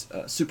God's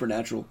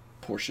supernatural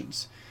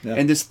portions. Yeah.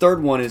 And this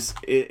third one it's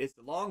the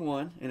long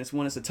one, and it's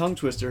a tongue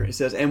twister. It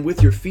says, "And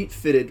with your feet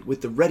fitted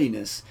with the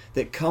readiness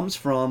that comes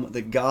from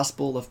the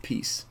gospel of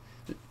peace."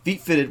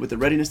 Feet fitted with the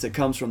readiness that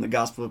comes from the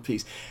gospel of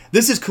peace.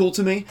 This is cool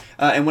to me,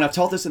 and when I've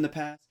taught this in the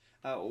past,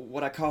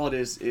 what I call it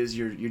is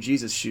your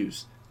Jesus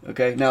shoes.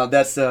 Okay, now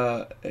that's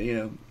I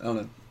don't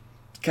know,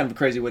 kind of a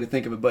crazy way to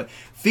think of it, but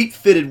feet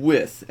fitted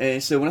with.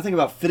 And so when I think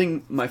about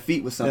fitting my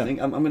feet with something,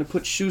 yeah. I'm going to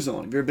put shoes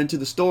on. Have you ever been to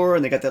the store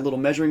and they got that little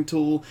measuring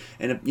tool,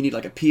 and you need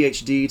like a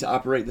PhD to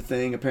operate the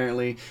thing,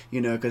 apparently,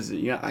 because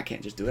I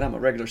can't just do it. I'm a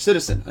regular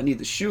citizen. I need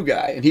the shoe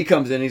guy, and he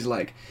comes in, and he's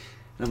like,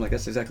 and I'm like,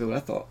 that's exactly what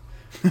I thought.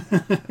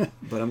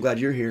 But I'm glad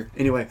you're here.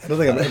 Anyway, I don't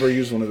think I've ever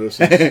used one of those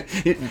things.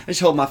 I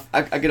just hold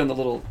I get on the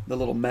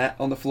little mat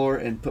on the floor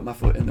and put my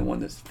foot in the one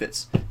that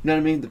fits. You know what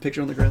I mean? The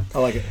picture on the ground. I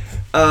like it.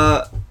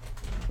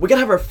 We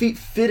gotta have our feet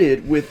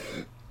fitted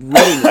with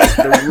readiness.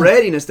 The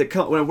readiness that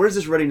comes. Where does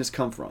this readiness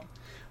come from?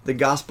 The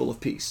gospel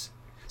of peace.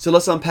 So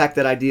let's unpack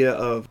that idea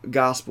of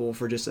gospel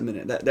for just a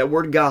minute. That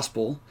word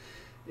gospel,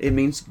 it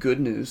means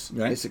good news.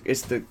 Right.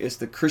 It's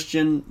the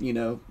Christian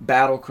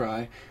battle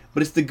cry.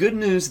 But it's the good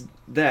news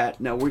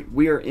that, now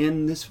we are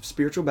in this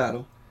spiritual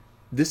battle.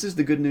 This is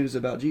the good news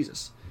about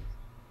Jesus.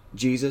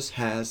 Jesus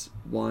has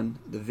won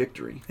the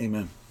victory.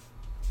 Amen.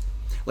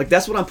 Like,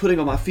 that's what I'm putting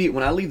on my feet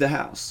when I leave the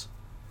house.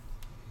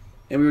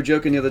 And we were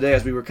joking the other day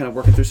as we were kind of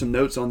working through some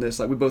notes on this.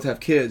 Like, we both have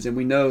kids, and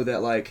we know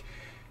that, like,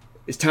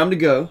 it's time to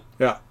go.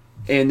 Yeah.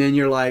 And then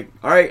you're like,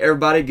 all right,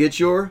 everybody, get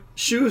your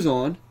shoes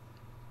on.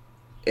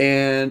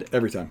 And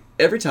Every time.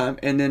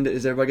 And then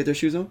does everybody get their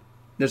shoes on?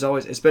 There's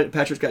always,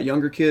 Patrick's got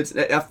younger kids.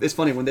 It's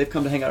funny, when they've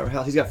come to hang out at our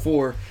house, he's got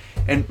 4,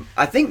 and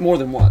I think more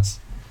than once.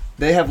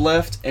 They have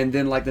left, and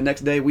then like the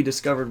next day we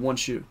discovered one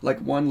shoe, like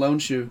one lone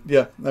shoe.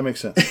 Yeah, that makes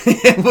sense.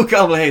 We'll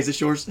call him, hey, is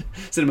this yours?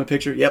 Send him a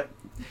picture. Yep,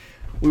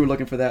 we were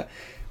looking for that.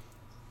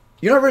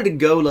 You're not ready to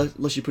go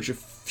unless you put your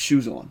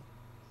shoes on,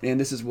 and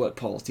this is what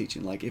Paul's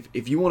teaching. Like,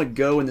 if you want to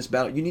go in this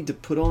battle, you need to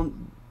put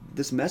on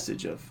this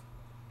message of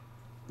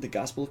the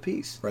gospel of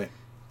peace. Right.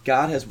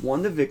 God has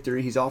won the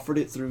victory. He's offered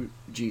it through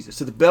Jesus.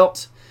 So the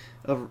belt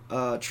of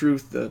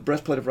truth, the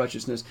breastplate of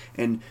righteousness,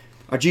 and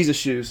our Jesus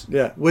shoes.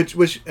 Yeah,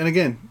 which, and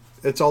again,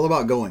 it's all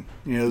about going.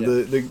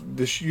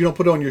 The you don't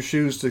put on your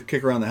shoes to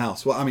kick around the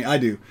house. Well, I mean, I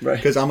do,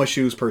 because I'm a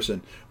shoes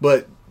person.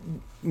 But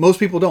most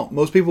people don't.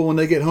 Most people, when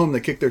they get home,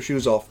 they kick their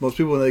shoes off. Most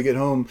people, when they get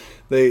home,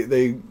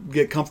 they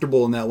get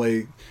comfortable in that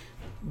way.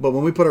 But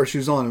when we put our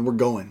shoes on, and we're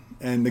going.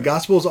 And the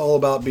gospel is all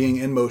about being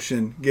in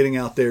motion, getting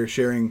out there,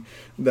 sharing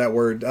that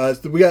word.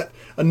 We got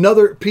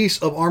another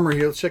piece of armor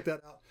here. Let's check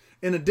that out.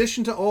 In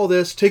addition to all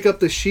this, take up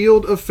the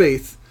shield of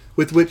faith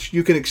with which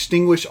you can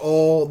extinguish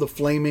all the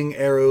flaming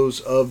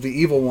arrows of the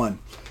evil one.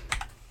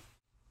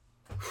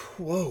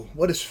 Whoa,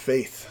 what is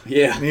faith?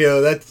 Yeah.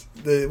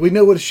 We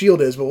know what a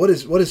shield is, but what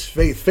is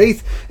faith?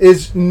 Faith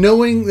is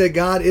knowing that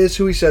God is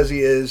who he says he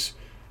is,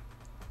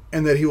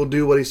 and that he will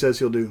do what he says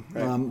he'll do.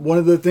 Right. One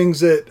of the things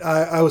that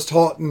I was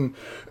taught and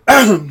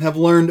have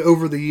learned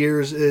over the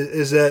years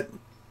is that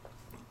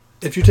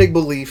if you take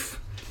belief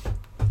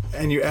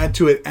and you add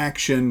to it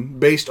action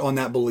based on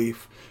that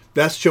belief,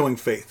 that's showing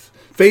faith.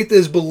 Faith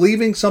is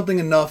believing something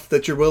enough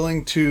that you're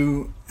willing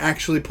to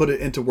actually put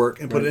it into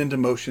work and put it into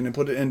motion and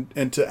put it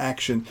into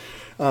action.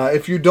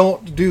 If you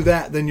don't do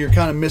that, then you're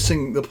kind of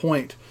missing the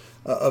point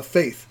of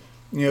faith.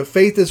 You know,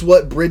 faith is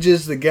what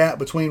bridges the gap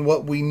between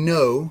what we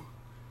know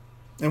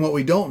and what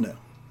we don't know.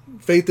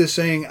 Faith is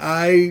saying,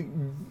 I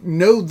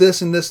know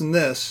this and this and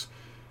this.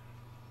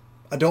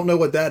 I don't know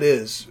what that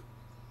is,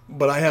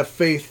 but I have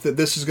faith that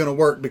this is going to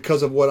work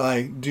because of what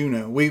I do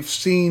know. We've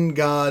seen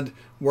God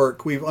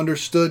work. We've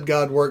understood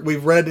God work.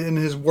 We've read in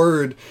His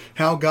Word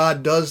how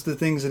God does the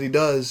things that He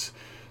does.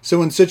 So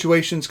when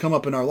situations come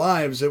up in our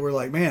lives that we're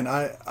like, man,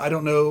 I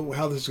don't know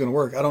how this is going to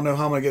work. I don't know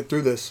how I'm going to get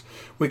through this.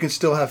 We can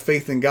still have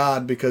faith in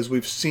God because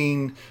we've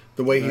seen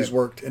the way He's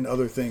worked in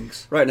other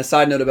things. Right, and a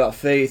side note about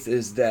faith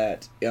is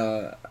that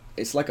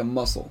it's like a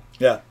muscle.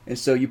 Yeah. And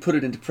so you put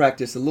it into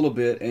practice a little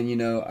bit, and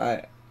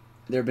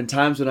there have been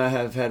times when I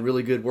have had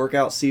really good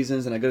workout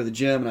seasons, and I go to the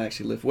gym and I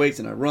actually lift weights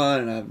and I run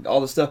and I have all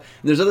this stuff.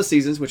 And there's other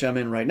seasons, which I'm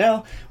in right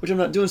now, which I'm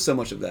not doing so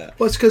much of that.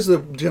 Well, it's because the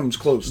gym's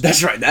closed.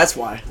 That's right. That's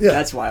why. Yeah.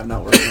 That's why I'm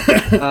not working.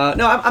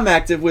 No, I'm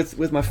active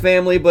with my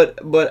family,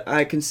 but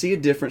I can see a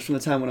difference from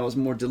the time when I was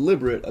more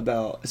deliberate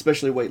about,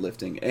 especially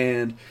weightlifting,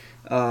 and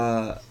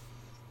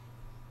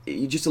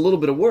just a little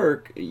bit of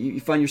work, you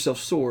find yourself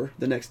sore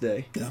the next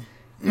day. Yeah.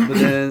 But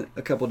then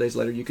a couple of days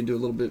later, you can do a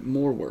little bit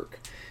more work.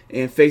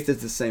 And faith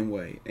is the same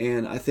way.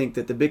 And I think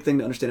that the big thing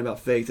to understand about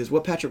faith is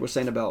what Patrick was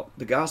saying about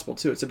the gospel,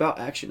 too. It's about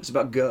action. It's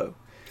about go.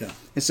 Yeah.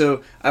 And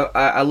so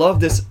I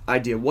love this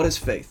idea. What is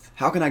faith?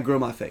 How can I grow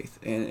my faith?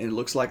 And it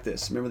looks like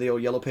this. Remember the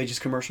old Yellow Pages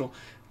commercial?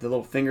 The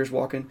little fingers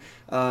walking?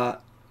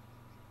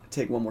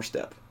 Take one more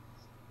step.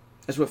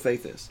 That's what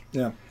faith is.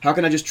 Yeah. How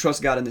can I just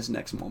trust God in this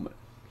next moment?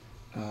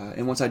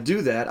 And once I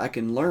do that, I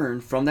can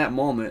learn from that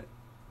moment,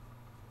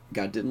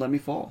 God didn't let me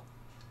fall.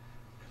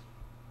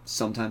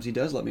 Sometimes He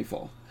does let me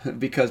fall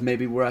because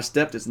maybe where I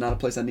stepped is not a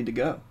place I need to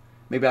go.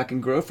 Maybe I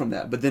can grow from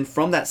that. But then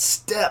from that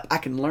step, I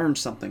can learn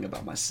something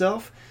about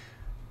myself,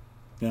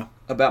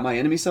 about my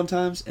enemy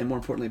sometimes, and more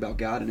importantly about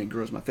God, and it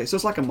grows my faith. So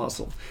it's like a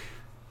muscle.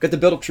 Got the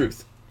belt of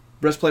truth,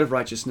 breastplate of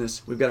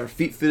righteousness. We've got our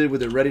feet fitted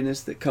with the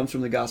readiness that comes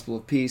from the gospel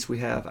of peace. We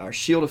have our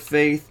shield of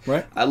faith.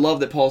 Right. I love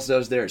that Paul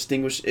says there,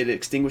 it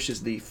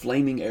extinguishes the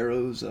flaming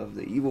arrows of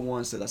the evil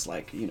one. So that's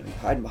like, you're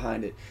hiding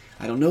behind it.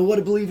 I don't know what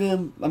to believe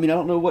in. I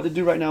don't know what to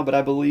do right now, but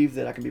I believe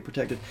that I can be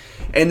protected.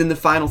 And then the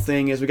final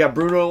thing is we got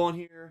Bruno on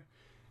here,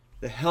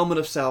 the helmet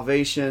of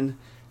salvation.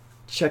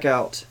 Check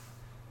out,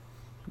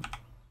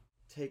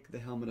 take the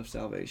helmet of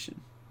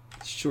salvation.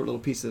 Short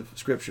little piece of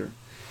scripture.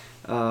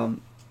 Now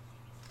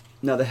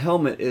the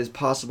helmet is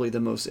possibly the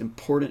most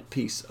important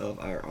piece of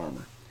our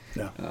armor.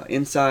 Yeah.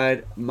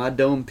 Inside, my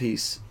dome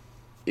piece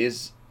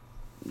is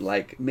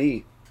like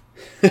me.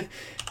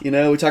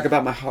 We talk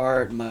about my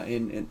heart,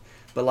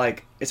 but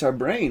like it's our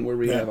brain where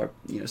we have our,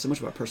 so much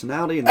of our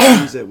personality and the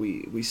things that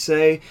we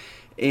say,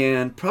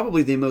 and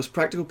probably the most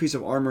practical piece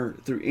of armor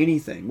through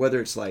anything,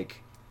 whether it's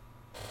like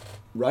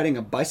riding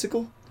a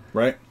bicycle,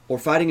 right, or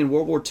fighting in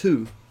World War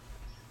II.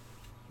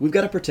 We've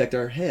got to protect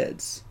our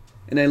heads,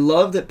 and I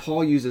love that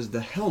Paul uses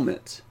the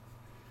helmet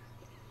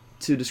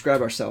to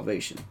describe our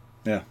salvation.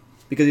 Yeah,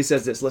 because he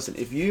says this: listen,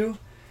 if you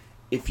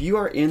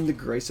are in the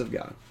grace of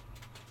God,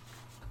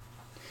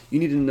 you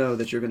need to know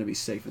that you're going to be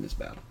safe in this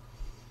battle.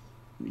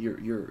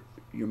 Your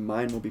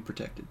mind will be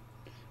protected.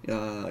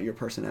 Your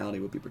personality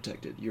will be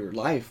protected. Your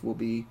life will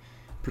be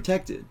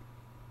protected.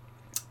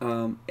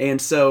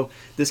 And so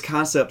this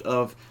concept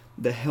of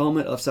the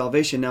helmet of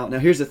salvation. Now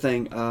here's the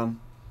thing.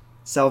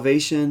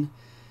 Salvation,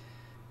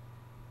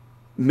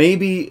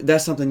 maybe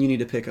that's something you need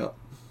to pick up.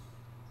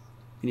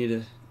 You need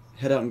to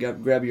head out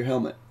and grab your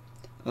helmet.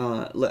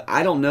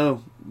 I don't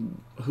know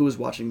who is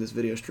watching this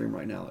video stream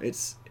right now.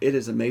 It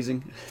is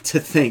amazing to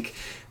think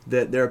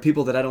that there are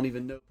people that I don't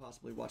even know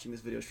possibly watching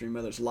this video stream,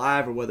 whether it's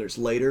live or whether it's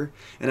later.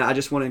 And I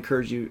just want to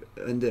encourage you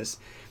in this.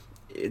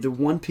 The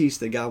one piece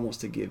that God wants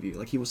to give you,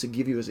 like He wants to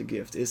give you as a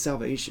gift, is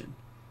salvation.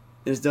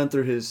 And it's done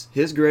through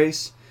His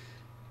grace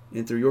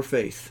and through your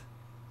faith.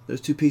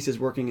 Those two pieces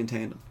working in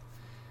tandem.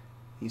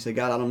 You say,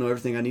 God, I don't know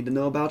everything I need to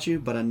know about you,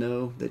 but I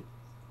know that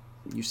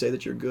you say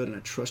that you're good, and I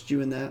trust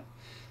you in that.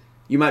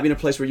 You might be in a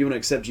place where you want to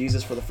accept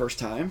Jesus for the first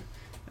time.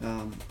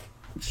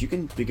 You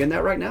can begin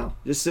that right now.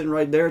 Just sitting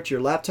right there at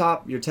your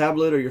laptop, your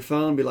tablet, or your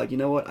phone, be like, you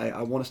know what?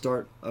 I want to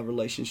start a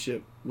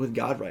relationship with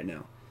God right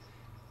now.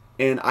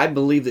 And I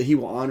believe that He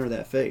will honor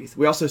that faith.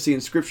 We also see in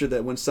Scripture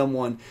that when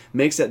someone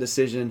makes that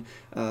decision,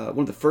 one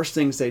of the first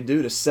things they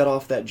do to set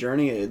off that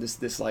journey,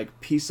 this like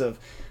piece of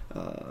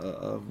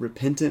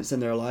repentance in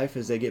their life,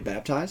 is they get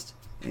baptized.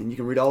 And you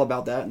can read all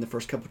about that in the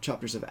first couple of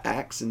chapters of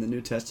Acts in the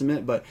New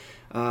Testament. But,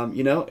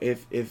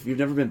 if you've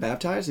never been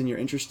baptized and you're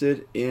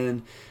interested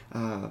in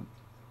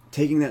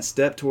taking that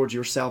step towards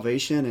your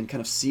salvation and kind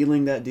of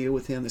sealing that deal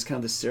with Him. It's kind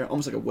of this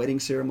almost like a wedding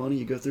ceremony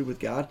you go through with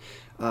God.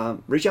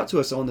 Reach out to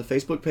us on the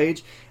Facebook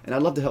page, and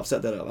I'd love to help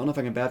set that up. I don't know if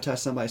I can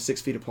baptize somebody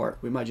 6 feet apart.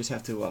 We might just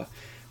have to.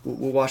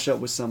 We'll wash up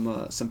with some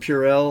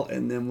Purell,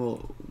 and then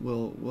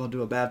we'll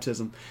do a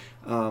baptism.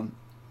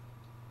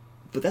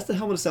 But that's the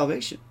helmet of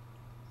salvation.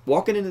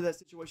 Walking into that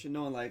situation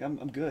knowing like I'm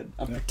good.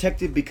 I'm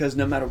protected because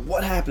no matter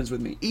what happens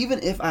with me,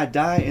 even if I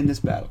die in this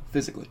battle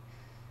physically,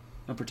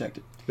 I'm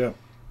protected. Yeah.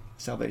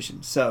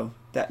 Salvation. So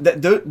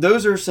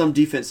those are some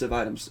defensive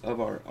items of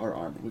our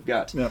armor. We've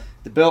got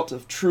the belt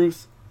of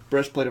truth,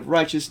 breastplate of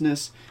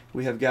righteousness.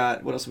 We have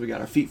got, what else have we got?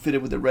 Our feet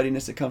fitted with the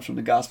readiness that comes from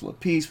the gospel of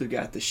peace. We've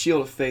got the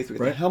shield of faith. We've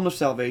got the helmet of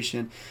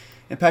salvation.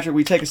 And Patrick,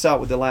 we take us out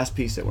with the last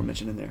piece that we're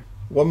mentioning there.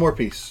 One more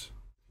piece.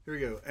 Here we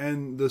go.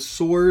 And the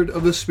sword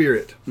of the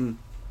Spirit,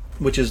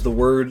 which is the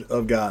word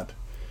of God.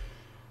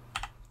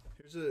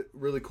 Here's a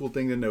really cool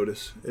thing to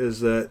notice, is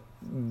that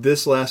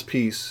this last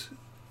piece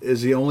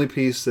is the only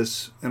piece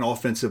that's an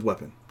offensive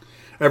weapon.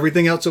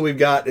 Everything else that we've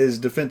got is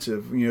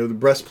defensive. The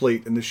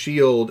breastplate and the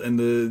shield and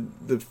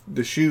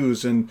the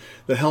shoes and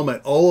the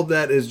helmet. All of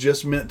that is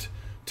just meant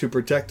to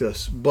protect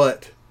us.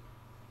 But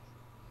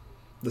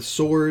the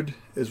sword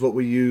is what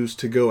we use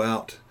to go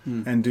out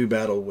and do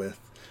battle with.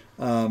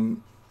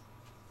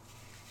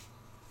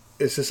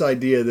 It's this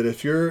idea that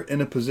if you're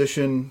in a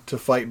position to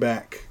fight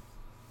back,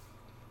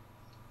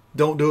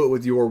 don't do it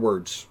with your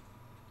words.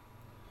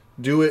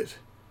 Do it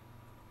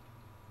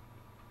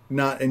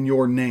not in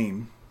your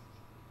name,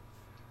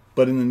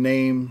 but in the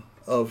name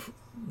of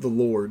the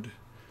Lord,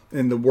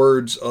 in the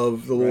words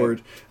of the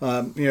Lord.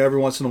 Every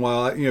once in a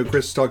while,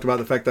 Chris talked about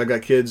the fact that I've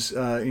got kids.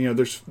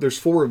 There's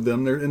 4 of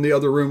them. They're in the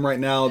other room right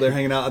now. They're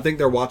hanging out. I think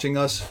they're watching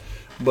us,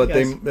 but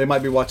they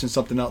might be watching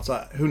something else.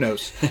 Who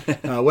knows?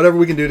 Whatever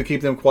we can do to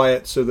keep them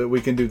quiet so that we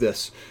can do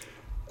this.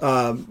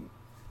 But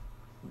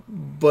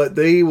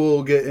they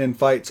will get in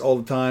fights all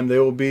the time. They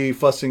will be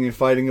fussing and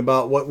fighting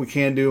about what we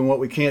can do and what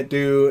we can't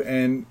do,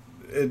 and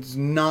it's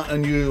not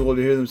unusual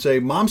to hear them say,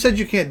 Mom said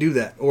you can't do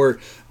that, or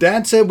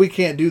Dad said we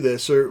can't do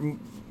this, or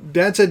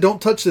Dad said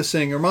don't touch this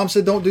thing, or Mom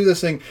said don't do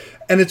this thing.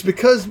 And it's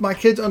because my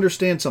kids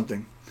understand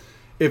something.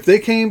 If they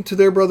came to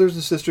their brothers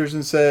and sisters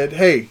and said,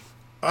 hey,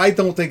 I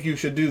don't think you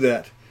should do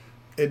that,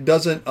 it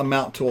doesn't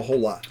amount to a whole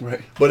lot.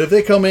 Right. But if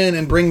they come in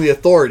and bring the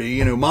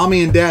authority,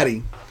 Mommy and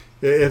Daddy,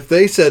 if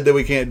they said that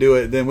we can't do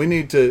it, then we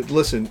need to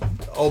listen.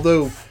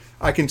 Although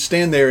I can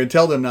stand there and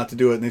tell them not to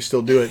do it, and they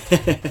still do it.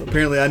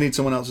 Apparently, I need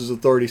someone else's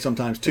authority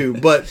sometimes too.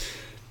 But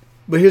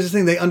here's the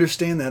thing: they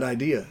understand that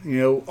idea.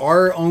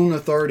 Our own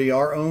authority,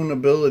 our own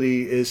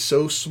ability is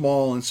so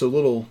small and so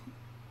little.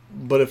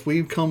 But if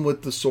we come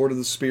with the sword of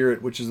the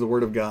Spirit, which is the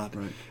Word of God,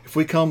 if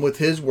we come with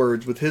His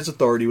words, with His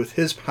authority, with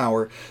His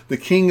power, the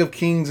King of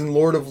Kings and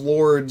Lord of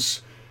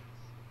Lords,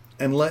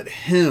 and let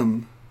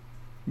Him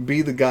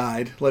be the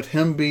guide, let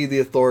Him be the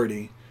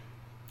authority,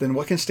 then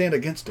what can stand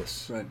against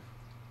us?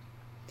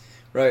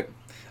 Right.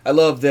 I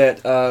love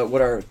that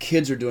what our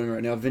kids are doing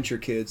right now, Venture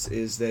Kids,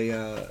 is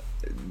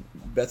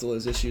Bethel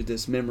has issued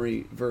this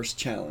memory verse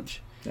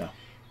challenge. Yeah.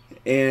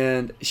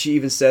 And she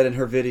even said in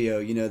her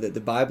video, that the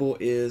Bible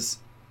is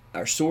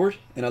our sword.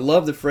 And I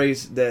love the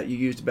phrase that you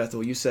used,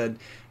 Bethel. You said,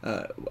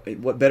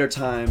 what better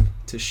time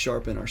to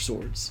sharpen our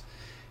swords?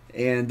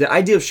 And the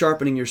idea of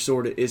sharpening your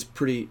sword is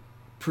pretty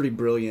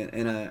brilliant.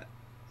 And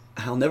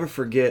I'll never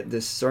forget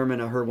this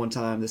sermon I heard one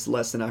time, this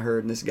lesson I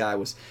heard, and this guy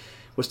was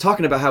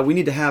talking about how we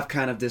need to have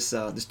kind of this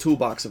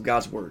toolbox of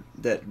God's Word,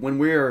 that when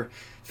we're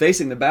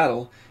facing the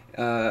battle,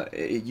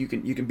 you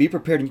can be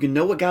prepared and you can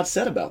know what God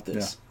said about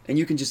this, and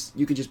you can just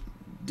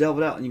delve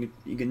it out and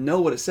you can know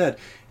what it said.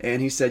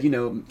 And he said,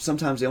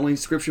 sometimes the only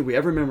scripture we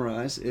ever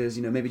memorize is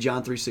maybe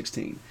John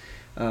 3:16.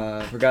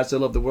 For God so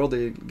loved the world that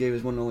He gave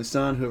His one and only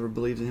Son, whoever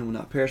believes in Him will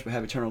not perish but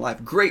have eternal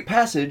life. Great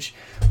passage,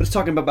 but it's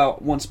talking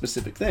about one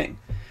specific thing.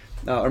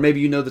 Or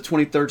maybe the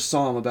 23rd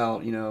Psalm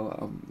about,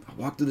 I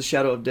walk through the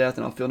shadow of death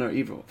and I'll feel no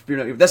evil. Fear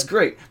no evil. That's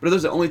great. But are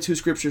those the only 2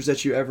 scriptures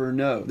that you ever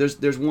know?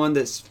 There's one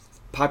that's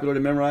popular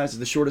to memorize,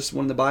 the shortest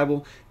one in the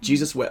Bible.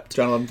 Jesus wept.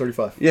 John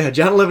 11:35. Yeah,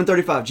 John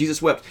 11:35.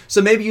 Jesus wept.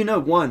 So maybe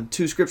 1,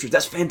 2 scriptures.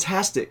 That's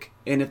fantastic.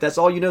 And if that's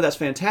all that's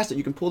fantastic.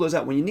 You can pull those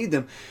out when you need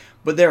them.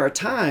 But there are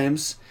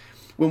times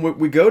when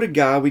we go to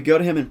God, we go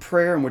to Him in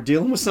prayer, and we're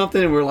dealing with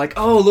something, and we're like,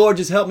 "Oh Lord,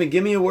 just help me,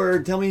 give me a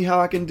word, tell me how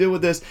I can deal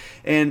with this."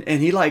 And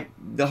He,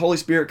 the Holy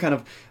Spirit,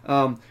 kind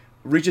of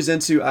reaches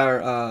into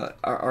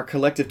our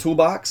collective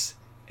toolbox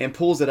and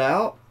pulls it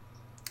out,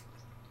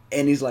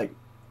 and He's like,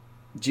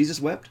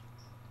 "Jesus wept.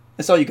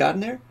 That's all you got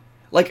in there?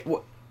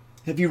 What?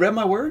 Have you read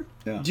my word?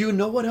 Yeah. Do you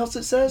know what else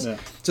it says?" Yeah.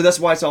 So that's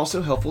why it's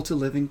also helpful to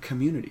live in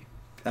community.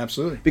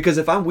 Absolutely. Because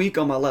if I'm weak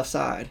on my left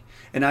side,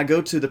 and I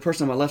go to the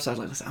person on my left side,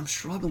 like, listen, I'm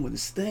struggling with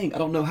this thing. I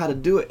don't know how to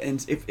do it.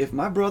 And if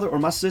my brother or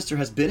my sister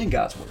has been in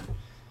God's Word,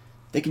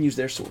 they can use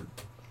their sword.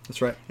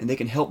 That's right. And they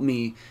can help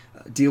me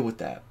deal with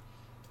that.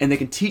 And they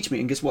can teach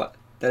me. And guess what?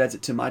 That adds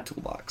it to my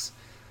toolbox.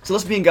 So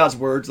let's be in God's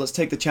words. Let's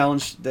take the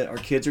challenge that our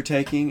kids are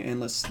taking, and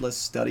let's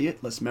study it.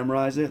 Let's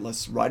memorize it.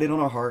 Let's write it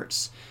on our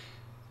hearts.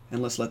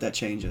 and let's let that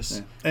change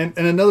us. Yeah. And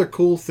another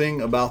cool thing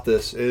about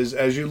this is,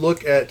 as you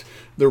look at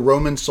the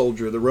Roman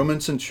soldier, the Roman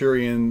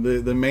centurion,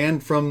 the man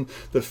from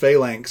the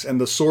phalanx,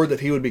 and the sword that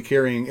he would be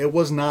carrying, it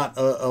was not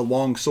a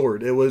long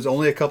sword. It was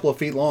only a couple of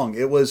feet long.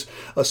 It was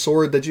a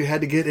sword that you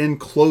had to get in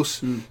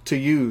close to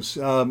use.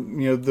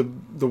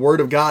 The Word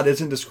of God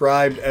isn't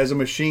described as a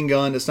machine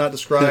gun. It's not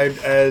described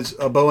as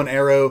a bow and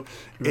arrow.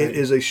 Right. It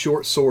is a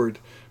short sword,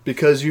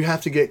 because you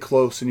have to get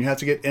close and you have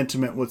to get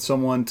intimate with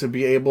someone to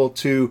be able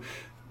to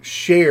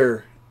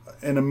share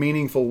in a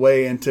meaningful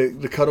way and to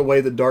cut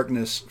away the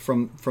darkness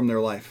from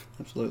their life.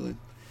 Absolutely.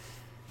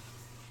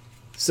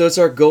 So it's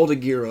our goal to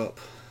gear up.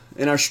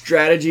 And our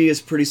strategy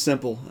is pretty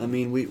simple. I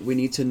mean, we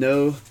need to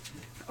know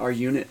our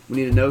unit. We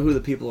need to know who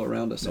the people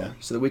around us are,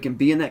 so that we can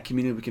be in that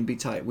community. We can be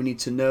tight. We need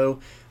to know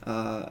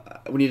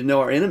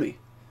our enemy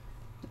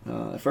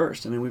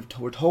first. I mean,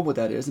 we're told what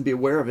that is, and be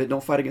aware of it.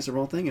 Don't fight against the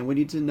wrong thing. And we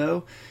need to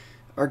know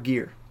our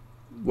gear,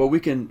 what we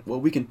can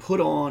put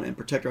on and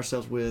protect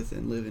ourselves with,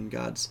 and live in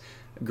God's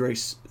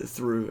grace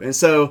through. And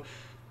so,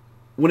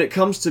 when it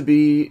comes to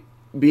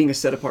being a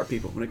set apart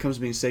people, when it comes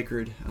to being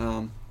sacred,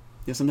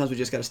 sometimes we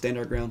just got to stand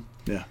our ground.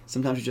 Yeah.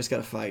 Sometimes we just got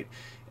to fight,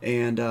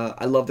 and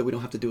I love that we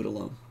don't have to do it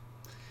alone.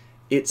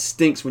 It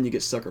stinks when you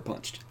get sucker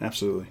punched.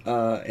 Absolutely.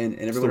 And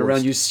everyone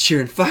around you is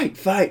cheering, fight,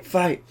 fight,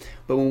 fight.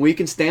 But when we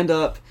can stand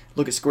up,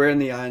 look it square in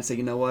the eye, and say,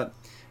 you know what,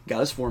 God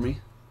is for me,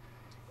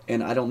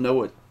 and I don't know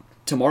what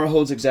tomorrow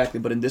holds exactly,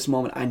 but in this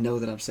moment, I know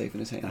that I'm safe in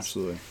His hands.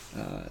 Absolutely.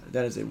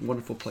 That is a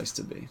wonderful place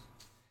to be.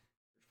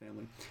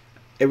 Family.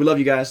 Hey, we love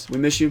you guys. We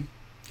miss you.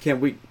 Can't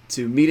wait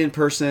to meet in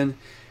person.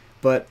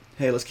 But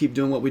hey, let's keep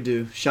doing what we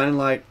do. Shining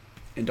light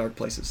in dark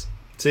places.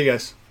 See you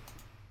guys.